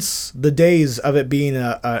since the days of it being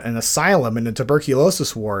an asylum and a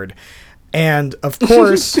tuberculosis ward. And, of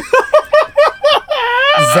course,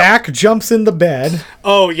 Zach jumps in the bed.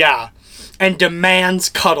 Oh, yeah. And demands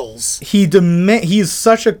cuddles. He's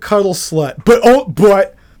such a cuddle slut.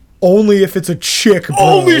 But only if it's a chick, bro.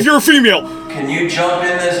 Only if you're a female. Can you jump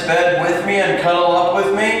in this bed with me and cuddle up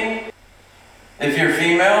with me? If you're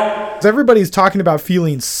female? Everybody's talking about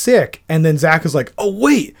feeling sick, and then Zach is like, oh,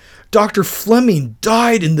 wait, Dr. Fleming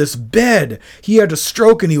died in this bed. He had a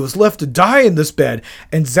stroke and he was left to die in this bed.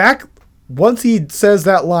 And Zach, once he says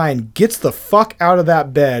that line, gets the fuck out of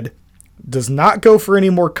that bed, does not go for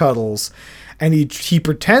any more cuddles, and he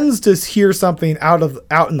pretends to hear something out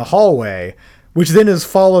in the hallway, which then is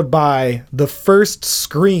followed by the first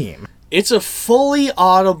scream. It's a fully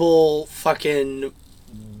audible fucking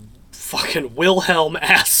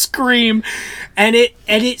Wilhelm-ass scream, and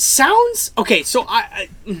it sounds okay. So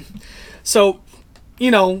you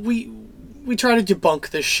know, we try to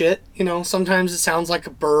debunk this shit. You know, sometimes it sounds like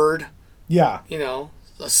a bird. Yeah. You know,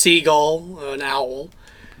 a seagull, an owl.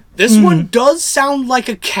 This one does sound like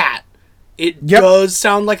a cat. It does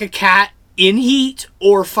sound like a cat in heat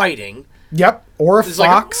or fighting. Yep, or a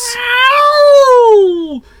fox.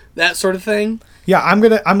 Like that sort of thing. Yeah, I'm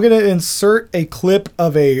gonna insert a clip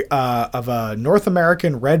of a North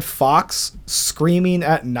American red fox screaming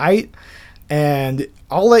at night, and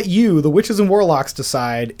I'll let you, the witches and warlocks,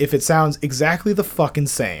 decide if it sounds exactly the fucking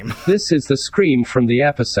same. This is the scream from the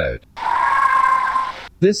episode.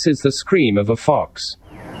 This is the scream of a fox.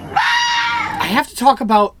 I have to talk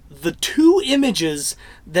about the 2 images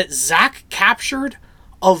that Zach captured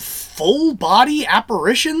of full body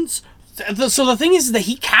apparitions. So the thing is that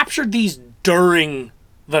he captured these during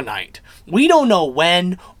the night. We don't know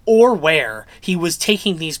when or where he was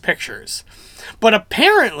taking these pictures. But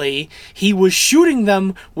apparently he was shooting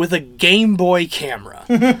them with a Game Boy camera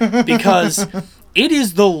because it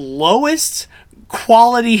is the lowest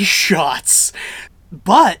quality shots.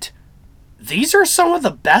 But these are some of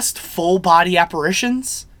the best full body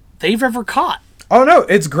apparitions they've ever caught. Oh no,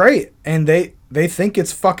 it's great. And they think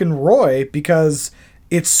it's fucking Roy because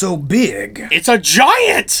it's so big. It's a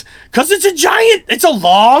giant! Because it's a giant! It's a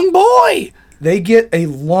long boy! They get a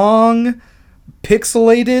long,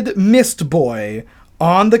 pixelated mist boy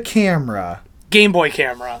on the camera. Game Boy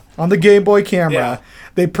camera. On the Game Boy camera. Yeah.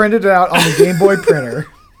 They printed it out on the Game Boy printer.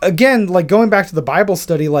 Again, like going back to the Bible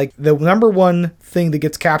study, like the number one thing that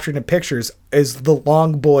gets captured in pictures is the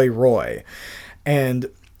long boy Roy. And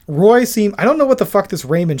Roy I don't know what the fuck this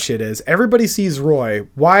Raymond shit is. Everybody sees Roy.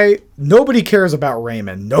 Why? Nobody cares about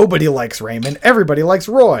Raymond. Nobody likes Raymond. Everybody likes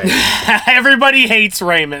Roy. Everybody hates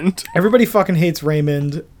Raymond. Everybody fucking hates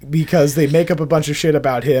Raymond because they make up a bunch of shit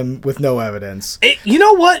about him with no evidence. You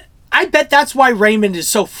know what? I bet that's why Raymond is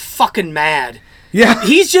so fucking mad. Yeah.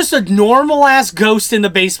 He's just a normal ass ghost in the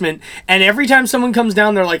basement, and every time someone comes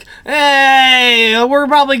down, they're like, hey, we're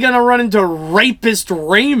probably gonna run into rapist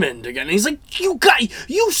Raymond again. And he's like,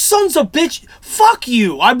 you sons of bitch, fuck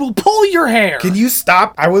you, I will pull your hair. Can you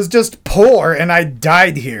stop? I was just poor and I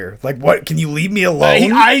died here. Like, what? Can you leave me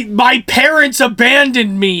alone? My parents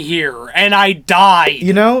abandoned me here, and I died.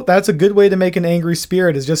 You know, that's a good way to make an angry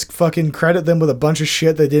spirit, is just fucking credit them with a bunch of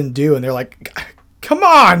shit they didn't do, and they're like, come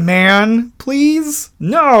on, man. Please?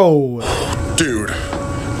 No. Dude,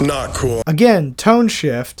 not cool. Again, tone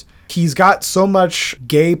shift. He's got so much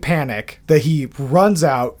gay panic that he runs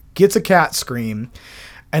out, gets a cat scream,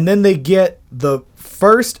 and then they get the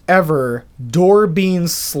first ever door being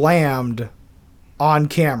slammed on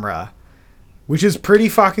camera, which is pretty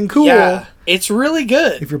fucking cool. Yeah, it's really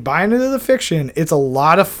good. If you're buying into the fiction, it's a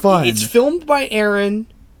lot of fun. It's filmed by Aaron.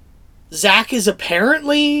 Zach is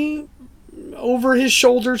apparently over his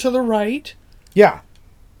shoulder to the right. Yeah.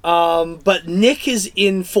 But Nick is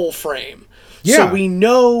in full frame. Yeah. So we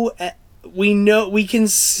know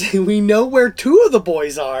where two of the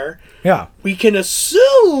boys are. Yeah. We can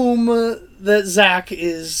assume that Zach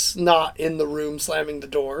is not in the room slamming the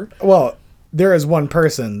door. Well, there is one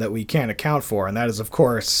person that we can't account for, and that is, of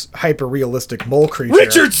course, hyper-realistic mole creature.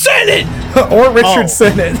 Richard Sennett! Or Richard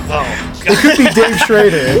Sennett. Oh, it could be Dave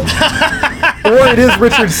Schrader. Or it is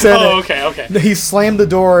Richard Sennett. Oh, okay. He slammed the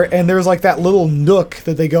door, and there's like that little nook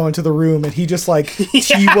that they go into the room, and he just like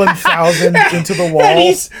T-1000 into the wall. And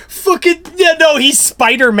he's fucking... Yeah, no, he's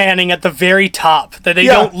Spider-Manning at the very top, that they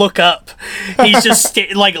don't look up. He's just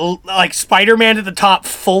like Spider-Man at the top,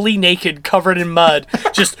 fully naked, covered in mud,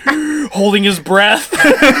 just holding his breath.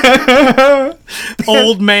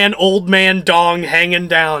 old man dong hanging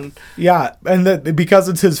down. Yeah, and because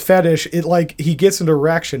it's his fetish, it like he gets an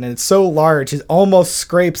erection, and it's so large it almost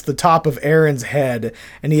scrapes the top of Aaron's head,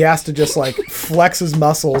 and he has to just like flex his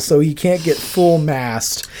muscles so he can't get full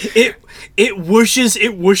mast. It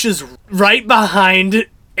whooshes right behind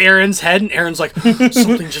Aaron's head, and Aaron's like,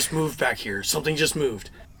 something just moved back here. Something just moved.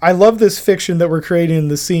 I love this fiction that we're creating in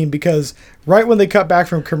the scene, because right when they cut back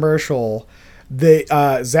from commercial,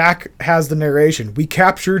 Zach has the narration. We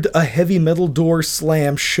captured a heavy metal door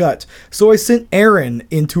slam shut, so I sent Aaron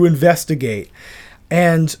in to investigate.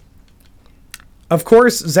 And of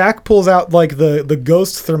course, Zach pulls out like the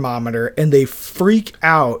ghost thermometer, and they freak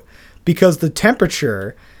out because the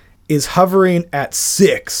temperature is hovering at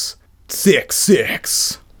 6.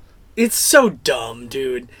 It's so dumb,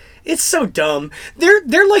 dude. It's so dumb.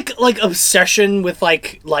 They're like obsession with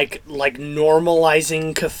like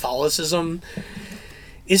normalizing Catholicism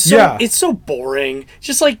is so it's so boring.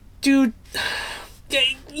 Just like, dude,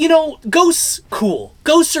 you know, ghosts cool.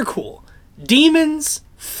 Ghosts are cool. Demons,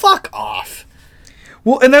 fuck off.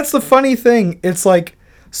 Well, and that's the funny thing. It's like,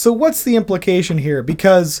 so what's the implication here?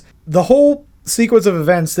 Because the whole sequence of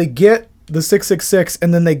events, they get the 666,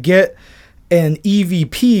 and then they get an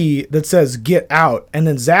EVP that says get out, and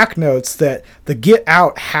then Zach notes that the get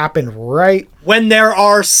out happened right when there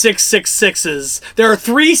are 666s. There are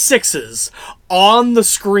 3 6s on the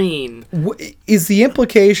screen. Is the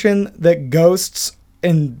implication that ghosts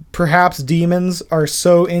and perhaps demons are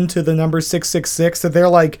so into the number 666 that they're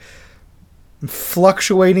like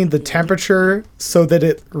fluctuating the temperature so that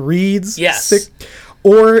it reads? Yes.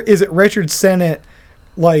 Or is it Richard Sennett,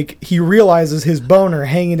 like, he realizes his boner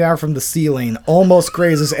hanging down from the ceiling almost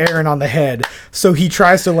grazes Aaron on the head, so he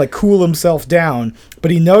tries to like cool himself down,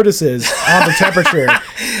 but he notices on the temperature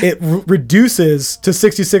it reduces to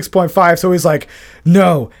 66.5, so he's like,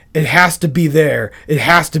 no, it has to be there, it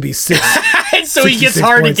has to be 6. And so he gets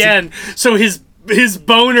hard again, so his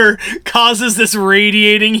boner causes this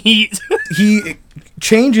radiating heat. He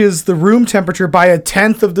changes the room temperature by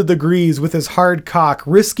 1/10 of the degrees with his hard cock,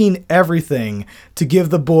 risking everything to give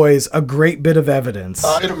the boys a great bit of evidence.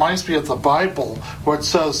 It reminds me of the Bible, where it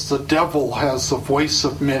says the devil has the voice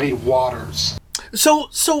of many waters. So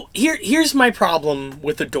here's my problem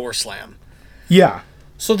with the door slam. Yeah.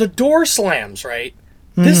 So the door slams, right?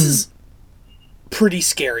 Mm-hmm. This is pretty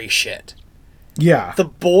scary shit. Yeah. The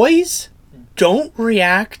boys don't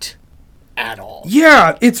react at all.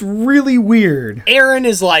 Yeah, it's really weird. Aaron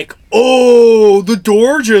is like, oh, the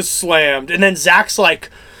door just slammed. And then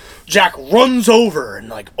Jack runs over and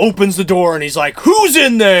like opens the door, and he's like, who's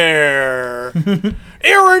in there?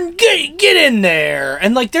 Aaron, get in there.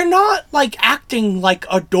 And like, they're not like acting like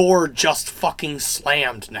a door just fucking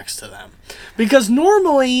slammed next to them. Because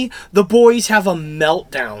normally the boys have a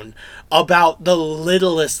meltdown about the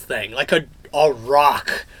littlest thing, like a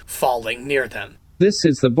rock falling near them. This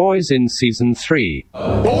is The Boys in Season 3.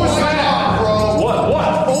 What was that, bro?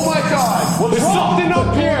 What? Oh my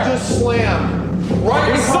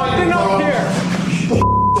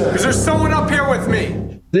There's someone up here with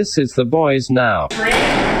me. This is The Boys Now.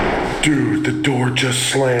 Dude, the door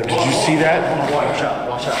just slammed. Did you see that? Watch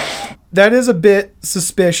out. That is a bit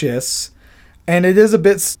suspicious, and it is a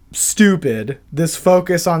bit stupid, this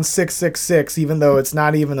focus on 666, even though it's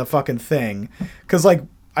not even a fucking thing. Because, like,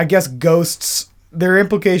 I guess ghosts, their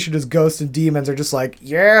implication is ghosts and demons are just like,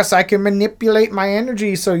 yes, I can manipulate my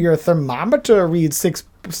energy so your thermometer reads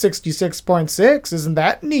 66.6. Isn't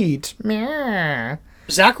that neat? Meh.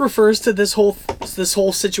 Zach refers to this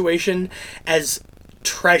whole situation as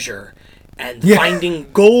treasure and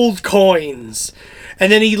finding gold coins.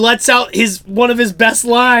 And then he lets out one of his best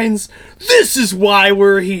lines. This is why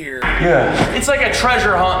we're here. Yeah. It's like a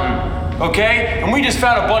treasure hunting, okay? And we just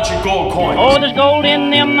found a bunch of gold coins. Oh, there's gold in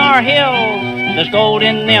them nar hills. There's gold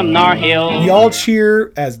in them nar hills. We all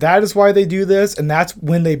cheer as that is why they do this, and that's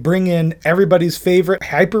when they bring in everybody's favorite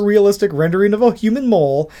hyper-realistic rendering of a human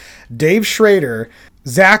mole, Dave Schrader.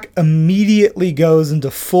 Zach immediately goes into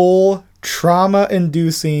full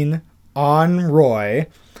trauma-inducing on Roy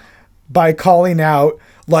by calling out,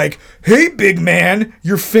 like, hey, big man,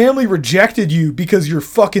 your family rejected you because you're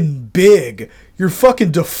fucking big. You're fucking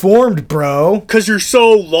deformed, bro. Because you're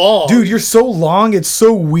so long. Dude, you're so long, it's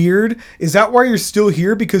so weird. Is that why you're still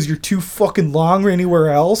here? Because you're too fucking long or anywhere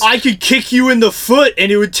else? I could kick you in the foot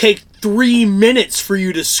and it would take 3 minutes for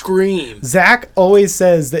you to scream. Zach always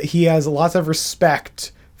says that he has lots of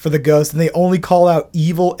respect for the ghosts, and they only call out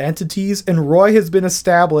evil entities, and Roy has been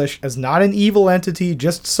established as not an evil entity,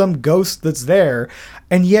 just some ghost that's there,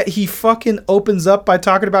 and yet he fucking opens up by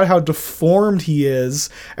talking about how deformed he is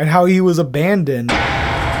and how he was abandoned.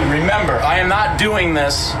 Remember, I am not doing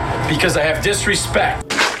this because I have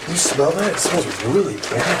disrespect. You smell that? It smells really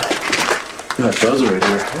bad. Yeah, it does right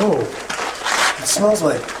here. Oh, it smells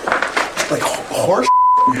like horse.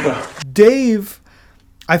 Yeah. Dave,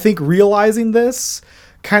 I think realizing this,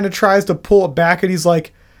 kind of tries to pull it back, and he's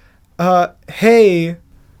like, hey,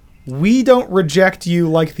 we don't reject you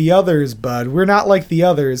like the others, bud. We're not like the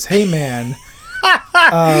others. Hey, man.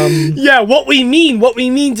 Yeah, what we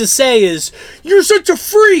mean to say is, you're such a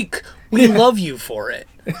freak. We love you for it.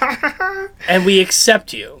 And we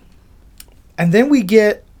accept you. And then we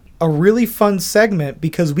get a really fun segment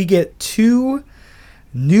because we get 2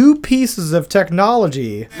 new pieces of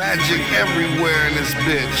technology. Magic everywhere in this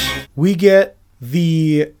bitch. We get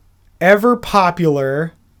the ever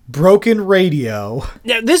popular broken radio.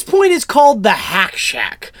 Now, this point is called the Hack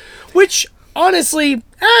Shack, which honestly,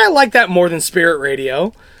 I like that more than Spirit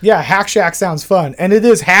Radio. Yeah, Hack Shack sounds fun, and it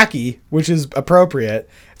is hacky, which is appropriate.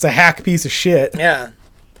 It's a hack piece of shit. Yeah.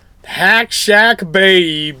 Hack Shack,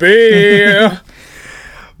 baby.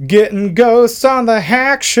 Getting ghosts on the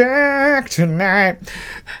Hack Shack tonight.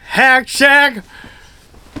 Hack Shack.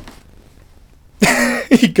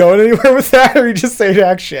 You going anywhere with that, or you just say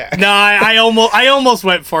Hack Shack? No, I almost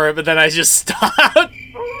went for it, but then I just stopped.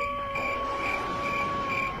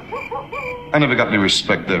 I never got any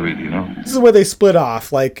respect there, really, you know? This is where they split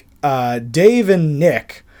off. Like, Dave and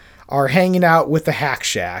Nick are hanging out with the Hack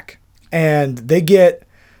Shack, and they get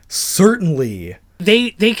certainly...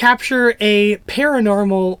 They capture a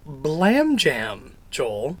paranormal blam jam,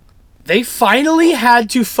 Joel. They finally had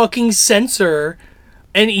to fucking censor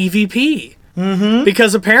an EVP. Mm-hmm.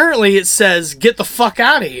 Because apparently it says, get the fuck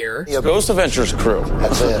out of here. Ghost Adventures crew.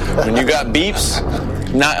 That's it. When you got beeps,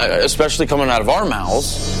 not especially coming out of our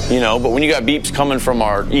mouths, you know, but when you got beeps coming from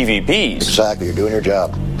our EVPs. Exactly, you're doing your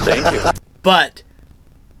job. Thank you. But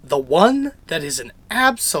the one that is an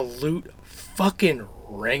absolute fucking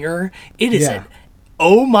ringer, it is an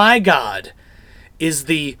oh my god, is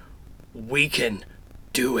the we can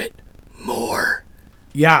do it more.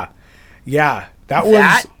 Yeah.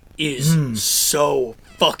 That is so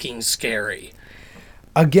fucking scary.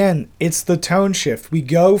 Again, it's the tone shift. We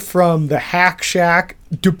go from the Hack Shack,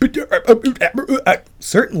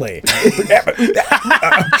 certainly.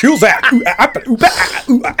 Kill Zach.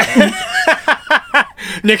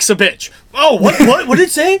 Nick's a bitch. Oh, what did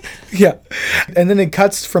it say? Yeah. And then it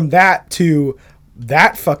cuts from that to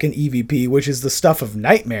that fucking EVP, which is the stuff of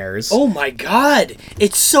nightmares. Oh my god.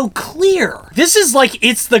 It's so clear. This is like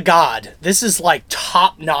It's the God. This is like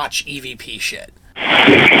top-notch EVP shit.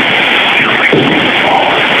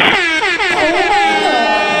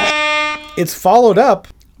 It's followed up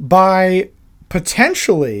by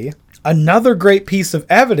potentially another great piece of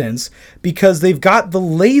evidence because they've got the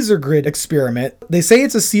laser grid experiment. They say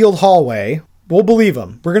it's a sealed hallway. We'll believe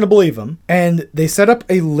them. We're going to believe them. And they set up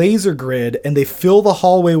a laser grid and they fill the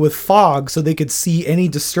hallway with fog so they could see any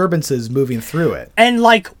disturbances moving through it. And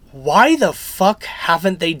like, why the fuck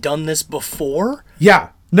haven't they done this before?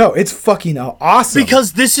 Yeah. No, it's fucking awesome.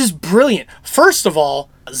 Because this is brilliant. First of all,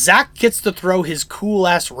 Zach gets to throw his cool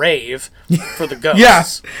ass rave for the ghosts. Yeah,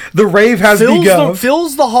 the rave has begun.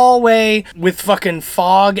 Fills the hallway with fucking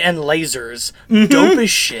fog and lasers. Dope as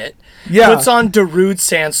shit. Yeah. Puts on Darude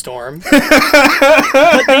Sandstorm.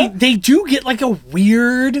 But they do get like a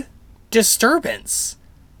weird disturbance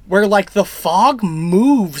where like the fog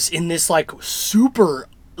moves in this like super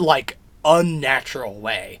like unnatural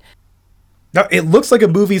way. No, it looks like a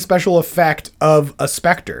movie special effect of a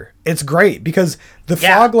specter. It's great because the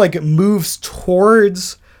fog like moves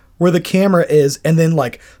towards where the camera is and then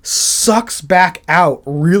like sucks back out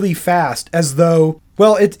really fast as though,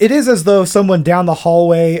 well, it is as though someone down the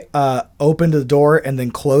hallway opened the door and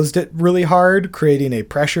then closed it really hard, creating a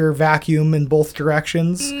pressure vacuum in both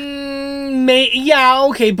directions. Yeah,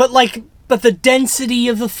 okay, but the density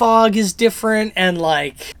of the fog is different, and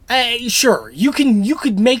like, sure, you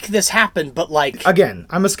could make this happen, but like, again,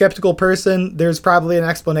 I'm a skeptical person. There's probably an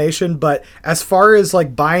explanation, but as far as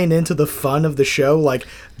like buying into the fun of the show, like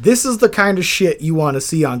this is the kind of shit you want to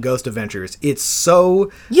see on Ghost Adventures. It's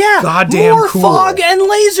so goddamn more cool. Fog and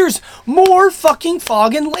lasers, more fucking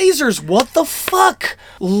fog and lasers. What the fuck?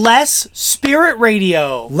 Less spirit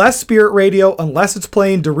radio. Less spirit radio, unless it's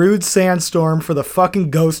playing Darude Sandstorm for the fucking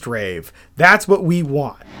ghost rave. That's what we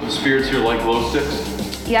want. The spirits here like glow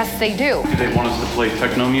sticks? Yes, they do. Do they want us to play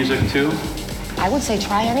techno music too? I would say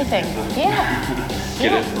try anything. Yeah.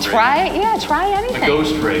 Get it? Try anything. A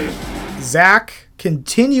ghost rave. Zach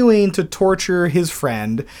continuing to torture his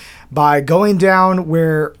friend by going down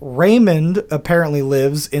where Raymond apparently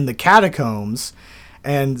lives in the catacombs,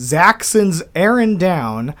 and Zach sends Aaron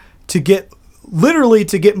down to get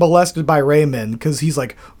molested by Raymond because he's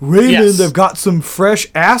like, Raymond, I've got some fresh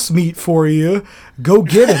ass meat for you. Go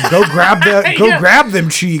get him. Go grab that. Go grab them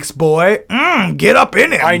cheeks, boy. Get up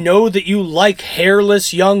in him. I know that you like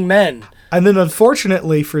hairless young men. And then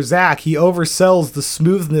unfortunately for Zach, he oversells the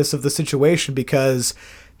smoothness of the situation because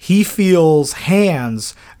he feels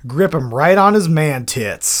hands grip him right on his man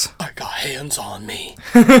tits. I got hands on me.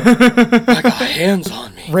 I got hands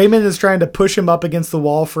on me. Raymond is trying to push him up against the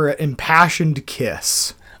wall for an impassioned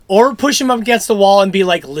kiss. Or push him up against the wall and be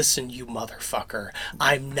like, listen, you motherfucker,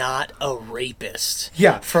 I'm not a rapist.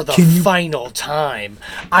 Yeah. For the final time.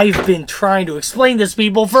 I've been trying to explain this to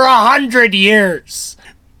people for 100 years.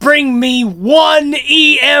 Bring me one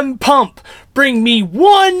EM pump. Bring me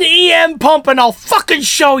one EM pump and I'll fucking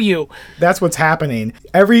show you. That's what's happening.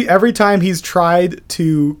 Every time he's tried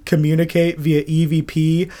to communicate via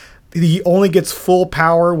EVP, he only gets full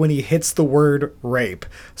power when he hits the word rape.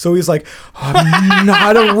 So he's like, I'm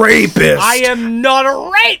not a rapist. I am not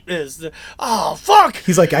a rapist. Oh, fuck.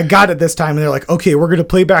 He's like, I got it this time. And they're like, okay, we're going to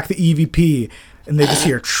play back the EVP. And they just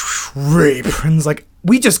hear rape. And it's like,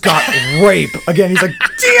 we just got rape. Again, he's like,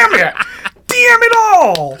 damn it. Damn it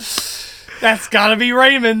all. That's gotta be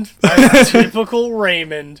Raymond. That's typical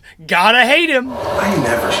Raymond. Gotta hate him. I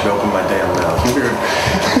never should open my damn mouth.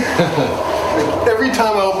 Every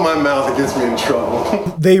time I open my mouth, it gets me in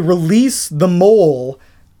trouble. They release the mole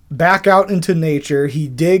back out into nature. He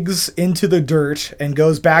digs into the dirt and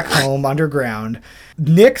goes back home underground.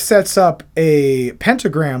 Nick sets up a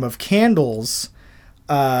pentagram of candles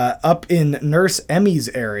up in Nurse Emmy's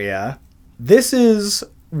area. This is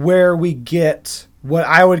where we get what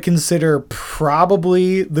I would consider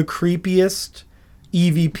probably the creepiest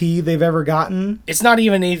EVP they've ever gotten. It's not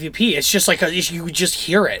even EVP. It's just like you just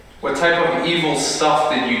hear it. What type of evil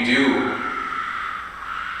stuff did you do?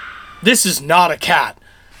 This is not a cat.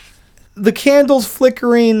 The candle's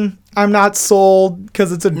flickering. I'm not sold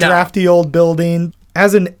because it's a drafty old building.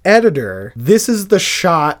 As an editor, this is the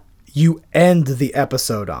shot you end the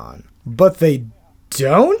episode on. But they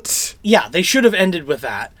don't? Yeah, they should have ended with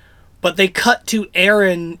that. But they cut to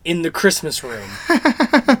Aaron in the Christmas room.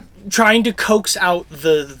 Trying to coax out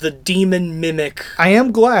the demon mimic. I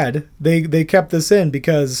am glad they kept this in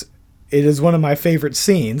because it is one of my favorite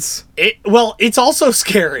scenes. It's also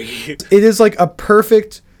scary. It is like a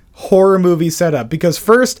perfect horror movie setup because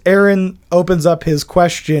first Aaron opens up his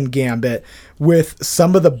question gambit with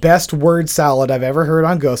some of the best word salad I've ever heard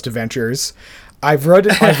on Ghost Adventures. I've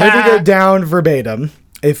written it down verbatim,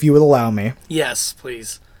 if you would allow me. Yes,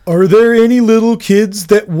 please. Are there any little kids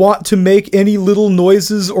that want to make any little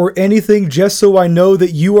noises or anything just so I know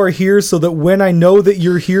that you are here so that when I know that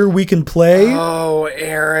you're here, we can play? Oh,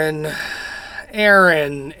 Aaron.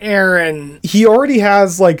 He already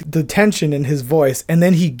has like the tension in his voice. And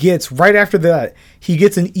then he gets, right after that, he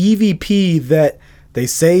gets an EVP that they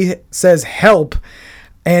say says help.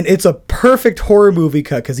 And it's a perfect horror movie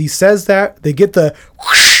cut because he says that, they get the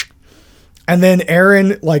whoosh, and then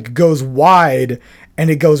Aaron like goes wide and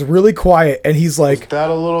it goes really quiet and he's like, "Is that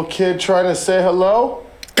a little kid trying to say hello?"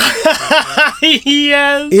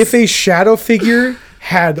 Yes. If a shadow figure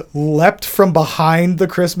had leapt from behind the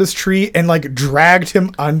Christmas tree and like dragged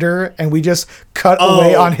him under and we just cut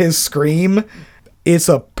away on his scream, it's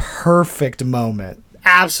a perfect moment.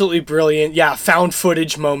 Absolutely brilliant. Yeah, found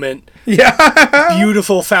footage moment. Yeah.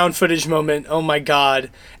 Beautiful found footage moment. Oh my god.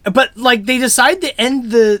 But like they decide to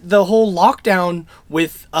end the whole lockdown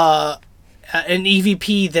with an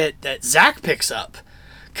EVP that Zach picks up.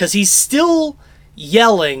 Cause he's still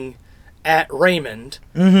yelling at Raymond.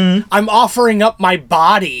 Mm-hmm. I'm offering up my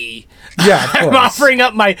body. Yeah, of I'm course. offering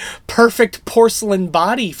up my perfect porcelain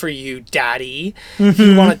body for you, Daddy. If Mm-hmm.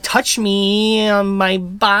 you want to touch me on my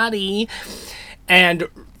body. And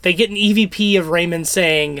they get an EVP of Raymond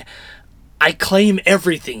saying, I claim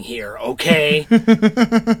everything here, okay?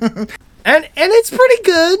 and it's pretty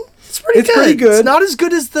good. It's pretty good. It's not as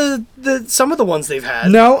good as the some of the ones they've had.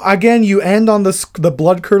 No, again, you end on the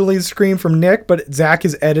blood curdling scream from Nick, but Zach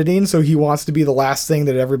is editing, so he wants to be the last thing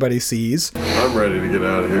that everybody sees. I'm ready to get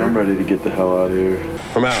out of here. I'm ready to get the hell out of here.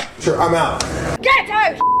 I'm out. Sure, I'm out. Get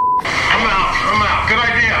out! I'm out. Good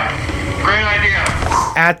idea. Great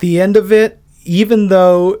idea. At the end of it, even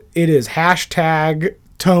though it is hashtag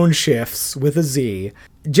tone shifts with a Z,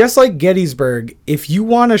 just like Gettysburg, if you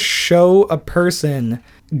want to show a person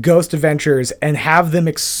Ghost Adventures and have them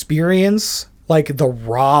experience like the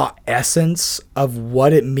raw essence of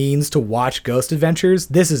what it means to watch Ghost Adventures,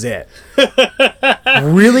 this is it.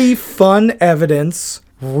 Really fun evidence,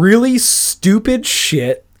 really stupid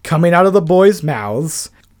shit coming out of the boys' mouths,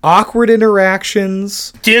 awkward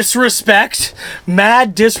interactions, disrespect,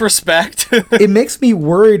 mad disrespect. It makes me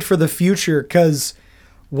worried for the future because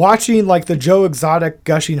watching like the Joe Exotic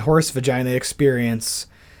gushing horse vagina experience,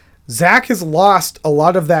 Zach has lost a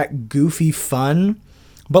lot of that goofy fun,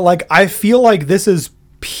 but like I feel like this is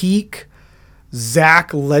peak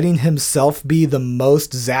Zach letting himself be the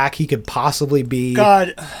most Zach he could possibly be.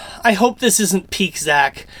 God, I hope this isn't peak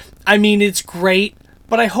Zach. I mean, it's great,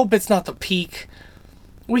 but I hope it's not the peak.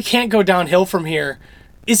 We can't go downhill from here.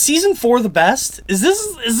 Is season 4 the best? Is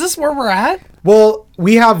this where we're at? Well,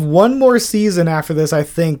 we have one more season after this, I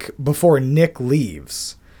think, before Nick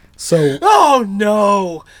leaves. So Oh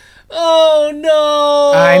no. Oh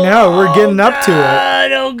no. I know, we're getting up to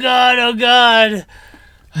it. Oh god, oh god.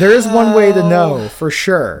 There is one way to know for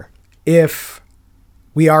sure if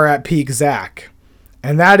we are at peak Zach.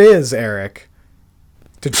 And that is, Eric,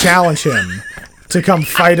 to challenge him to come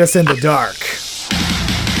fight us in the dark.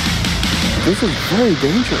 This is very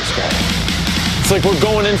dangerous, guys. It's like we're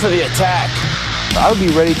going in for the attack. I would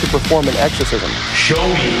be ready to perform an exorcism. Show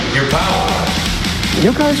me your power.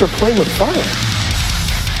 You guys are playing with fire.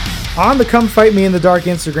 On the Come Fight Me in the Dark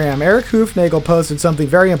Instagram, Eric Hoofnagel posted something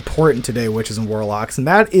very important today, Witches and Warlocks, and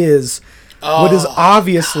that is what is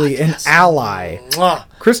obviously an ally. Mwah.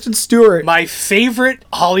 Kristen Stewart, My favorite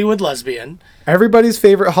Hollywood lesbian. everybody's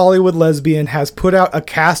favorite Hollywood lesbian, has put out a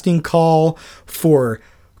casting call for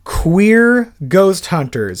queer ghost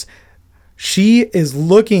hunters. She is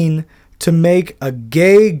looking to make a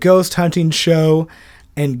gay ghost hunting show,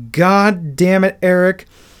 and god damn it, Eric,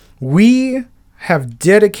 we have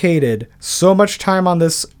dedicated so much time on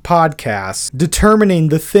this podcast determining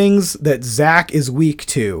the things that Zach is weak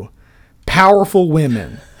to. Powerful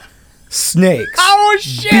women, snakes, Oh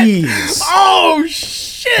shit. bees, Oh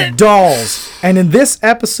shit. dolls. And in this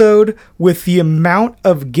episode, with the amount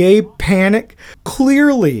of gay panic,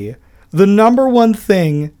 clearly the number one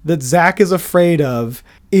thing that Zach is afraid of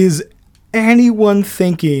is anyone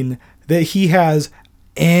thinking that he has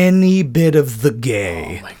any bit of the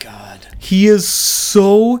gay. Oh my god. He is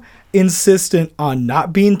so insistent on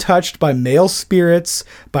not being touched by male spirits,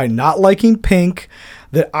 by not liking pink,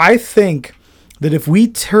 that I think that if we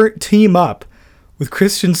team up with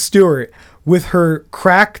Kristen Stewart with her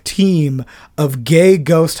crack team of gay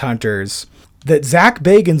ghost hunters, that Zach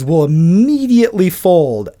Bagans will immediately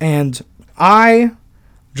fold. And I,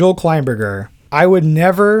 Joel Kleinberger, I would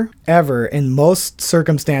never, ever, in most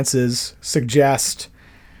circumstances, suggest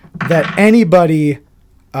that anybody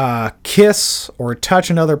kiss or touch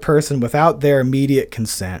another person without their immediate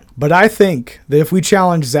consent. But I think that if we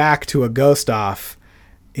challenge Zach to a ghost off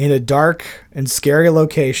in a dark and scary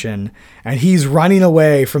location, and he's running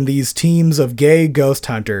away from these teams of gay ghost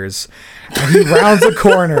hunters, and he rounds a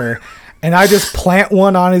corner, and I just plant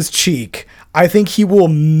one on his cheek, I think he will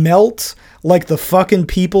melt like the fucking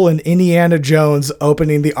people in Indiana Jones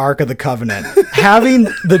opening the Ark of the Covenant. Having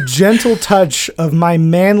the gentle touch of my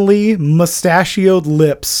manly mustachioed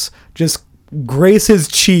lips just grace his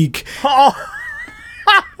cheek.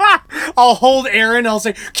 I'll hold Aaron. I'll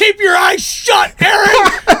say, keep your eyes shut,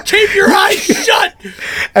 Aaron! Keep your eyes shut!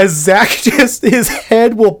 As Zach his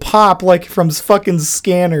head will pop like from fucking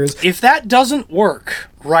scanners. If that doesn't work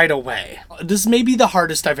right away, this may be the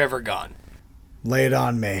hardest I've ever gone. Lay it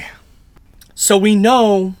on me. So we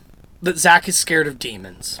know that Zach is scared of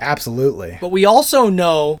demons. Absolutely. But we also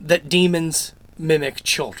know that demons mimic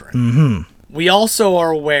children. Mm-hmm. We also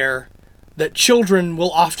are aware that children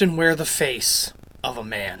will often wear the face of a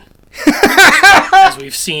man. As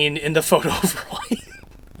we've seen in the photo overlay.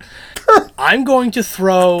 I'm going to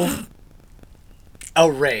throw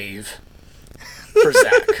a rave for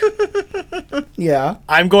Zach. Yeah.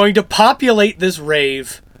 I'm going to populate this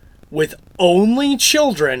rave with only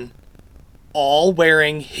children all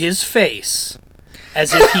wearing his face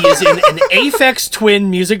as if he is in an Aphex Twin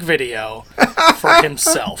music video for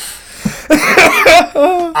himself.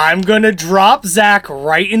 I'm gonna drop Zach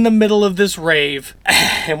right in the middle of this rave,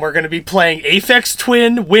 and we're gonna be playing Aphex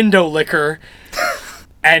Twin Window Licker,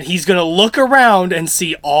 and he's gonna look around and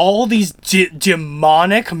see all these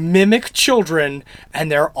demonic mimic children,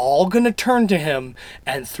 and they're all gonna turn to him,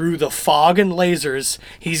 and through the fog and lasers,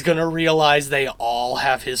 he's gonna realize they all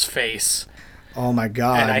have his face. Oh my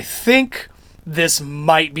god. And I think this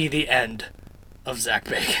might be the end of Zach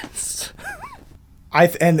Bagans.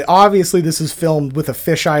 And obviously this is filmed with a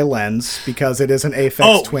fisheye lens because it is an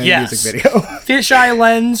Aphex Twin music video. Fisheye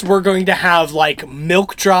lens. We're going to have like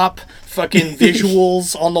milk drop fucking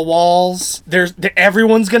visuals on the walls.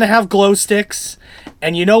 Everyone's going to have glow sticks.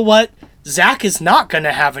 And you know what? Zach is not going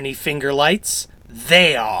to have any finger lights.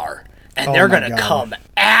 They are. And they're going to come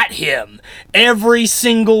at him. Every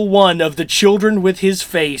single one of the children with his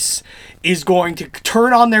face is going to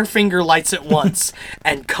turn on their finger lights at once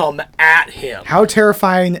and come at him. How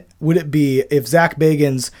terrifying would it be if Zach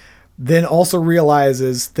Bagans then also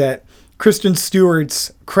realizes that Kristen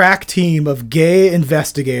Stewart's crack team of gay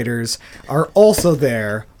investigators are also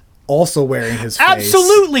there, also wearing his face?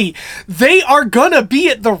 Absolutely! They are gonna be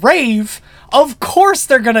at the rave. Of course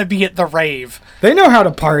they're gonna be at the rave. They know how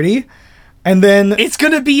to party. And then it's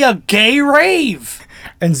gonna be a gay rave.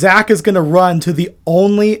 And Zach is going to run to the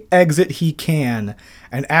only exit he can.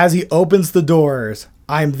 And as he opens the doors,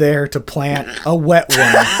 I'm there to plant a wet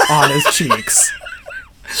one on his cheeks.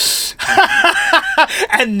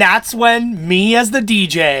 And that's when me as the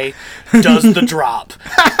DJ does the drop.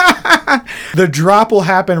 The drop will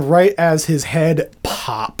happen right as his head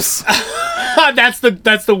pops. That's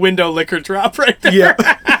the window licker drop right there. Yeah.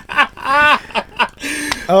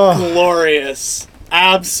 Glorious.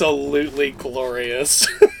 Absolutely glorious. Is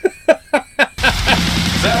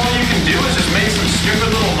that all you can do is just make some stupid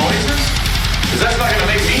little noises? Because that's not going to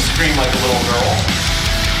make me scream like a little girl.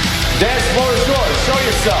 Dance floor is yours. Show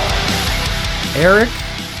yourself. Eric,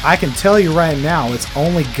 I can tell you right now, it's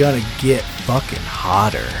only gonna get fucking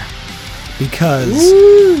hotter. Because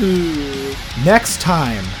next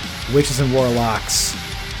time, Witches and Warlocks,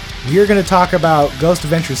 we are going to talk about Ghost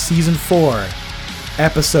Adventures Season 4,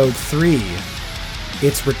 Episode 3.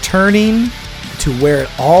 It's returning to where it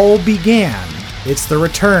all began. It's the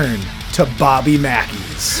return to Bobby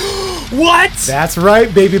Mackey's. What? That's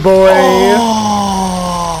right, baby boy.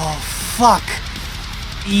 Oh, fuck.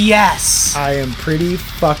 Yes. I am pretty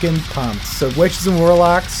fucking pumped. So Witches and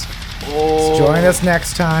Warlocks, join us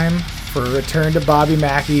next time for a return to Bobby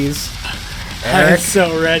Mackey's. Eric, I'm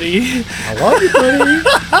so ready. I love you, buddy.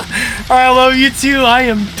 I love you too. I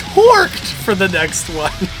am torqued for the next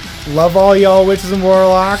one. Love all y'all Witches and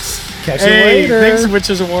Warlocks. Catch you later. Thanks,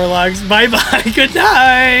 Witches and Warlocks. Bye-bye. Good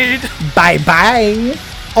night. Bye-bye.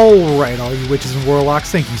 All right, all you Witches and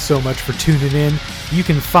Warlocks, thank you so much for tuning in. You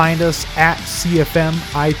can find us at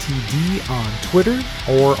CFMITD on Twitter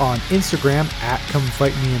or on Instagram at Come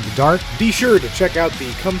Fight Me in the Dark. Be sure to check out the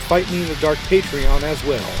Come Fight Me in the Dark Patreon as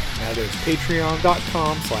well. That is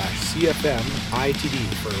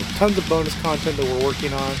patreon.com/CFMITD for tons of bonus content that we're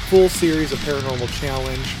working on, full series of Paranormal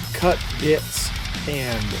Challenge, cut bits,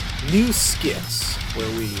 and new skits where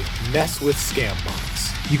we mess with scam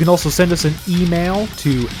bots. You can also send us an email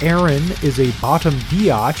to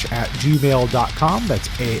aaronIsABottomBiatch@gmail.com. That's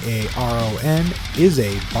AARON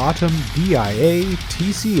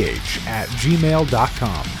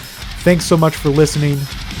IsABottomBiatch@gmail.com. Thanks so much for listening.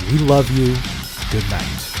 We love you. Good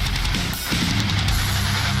night.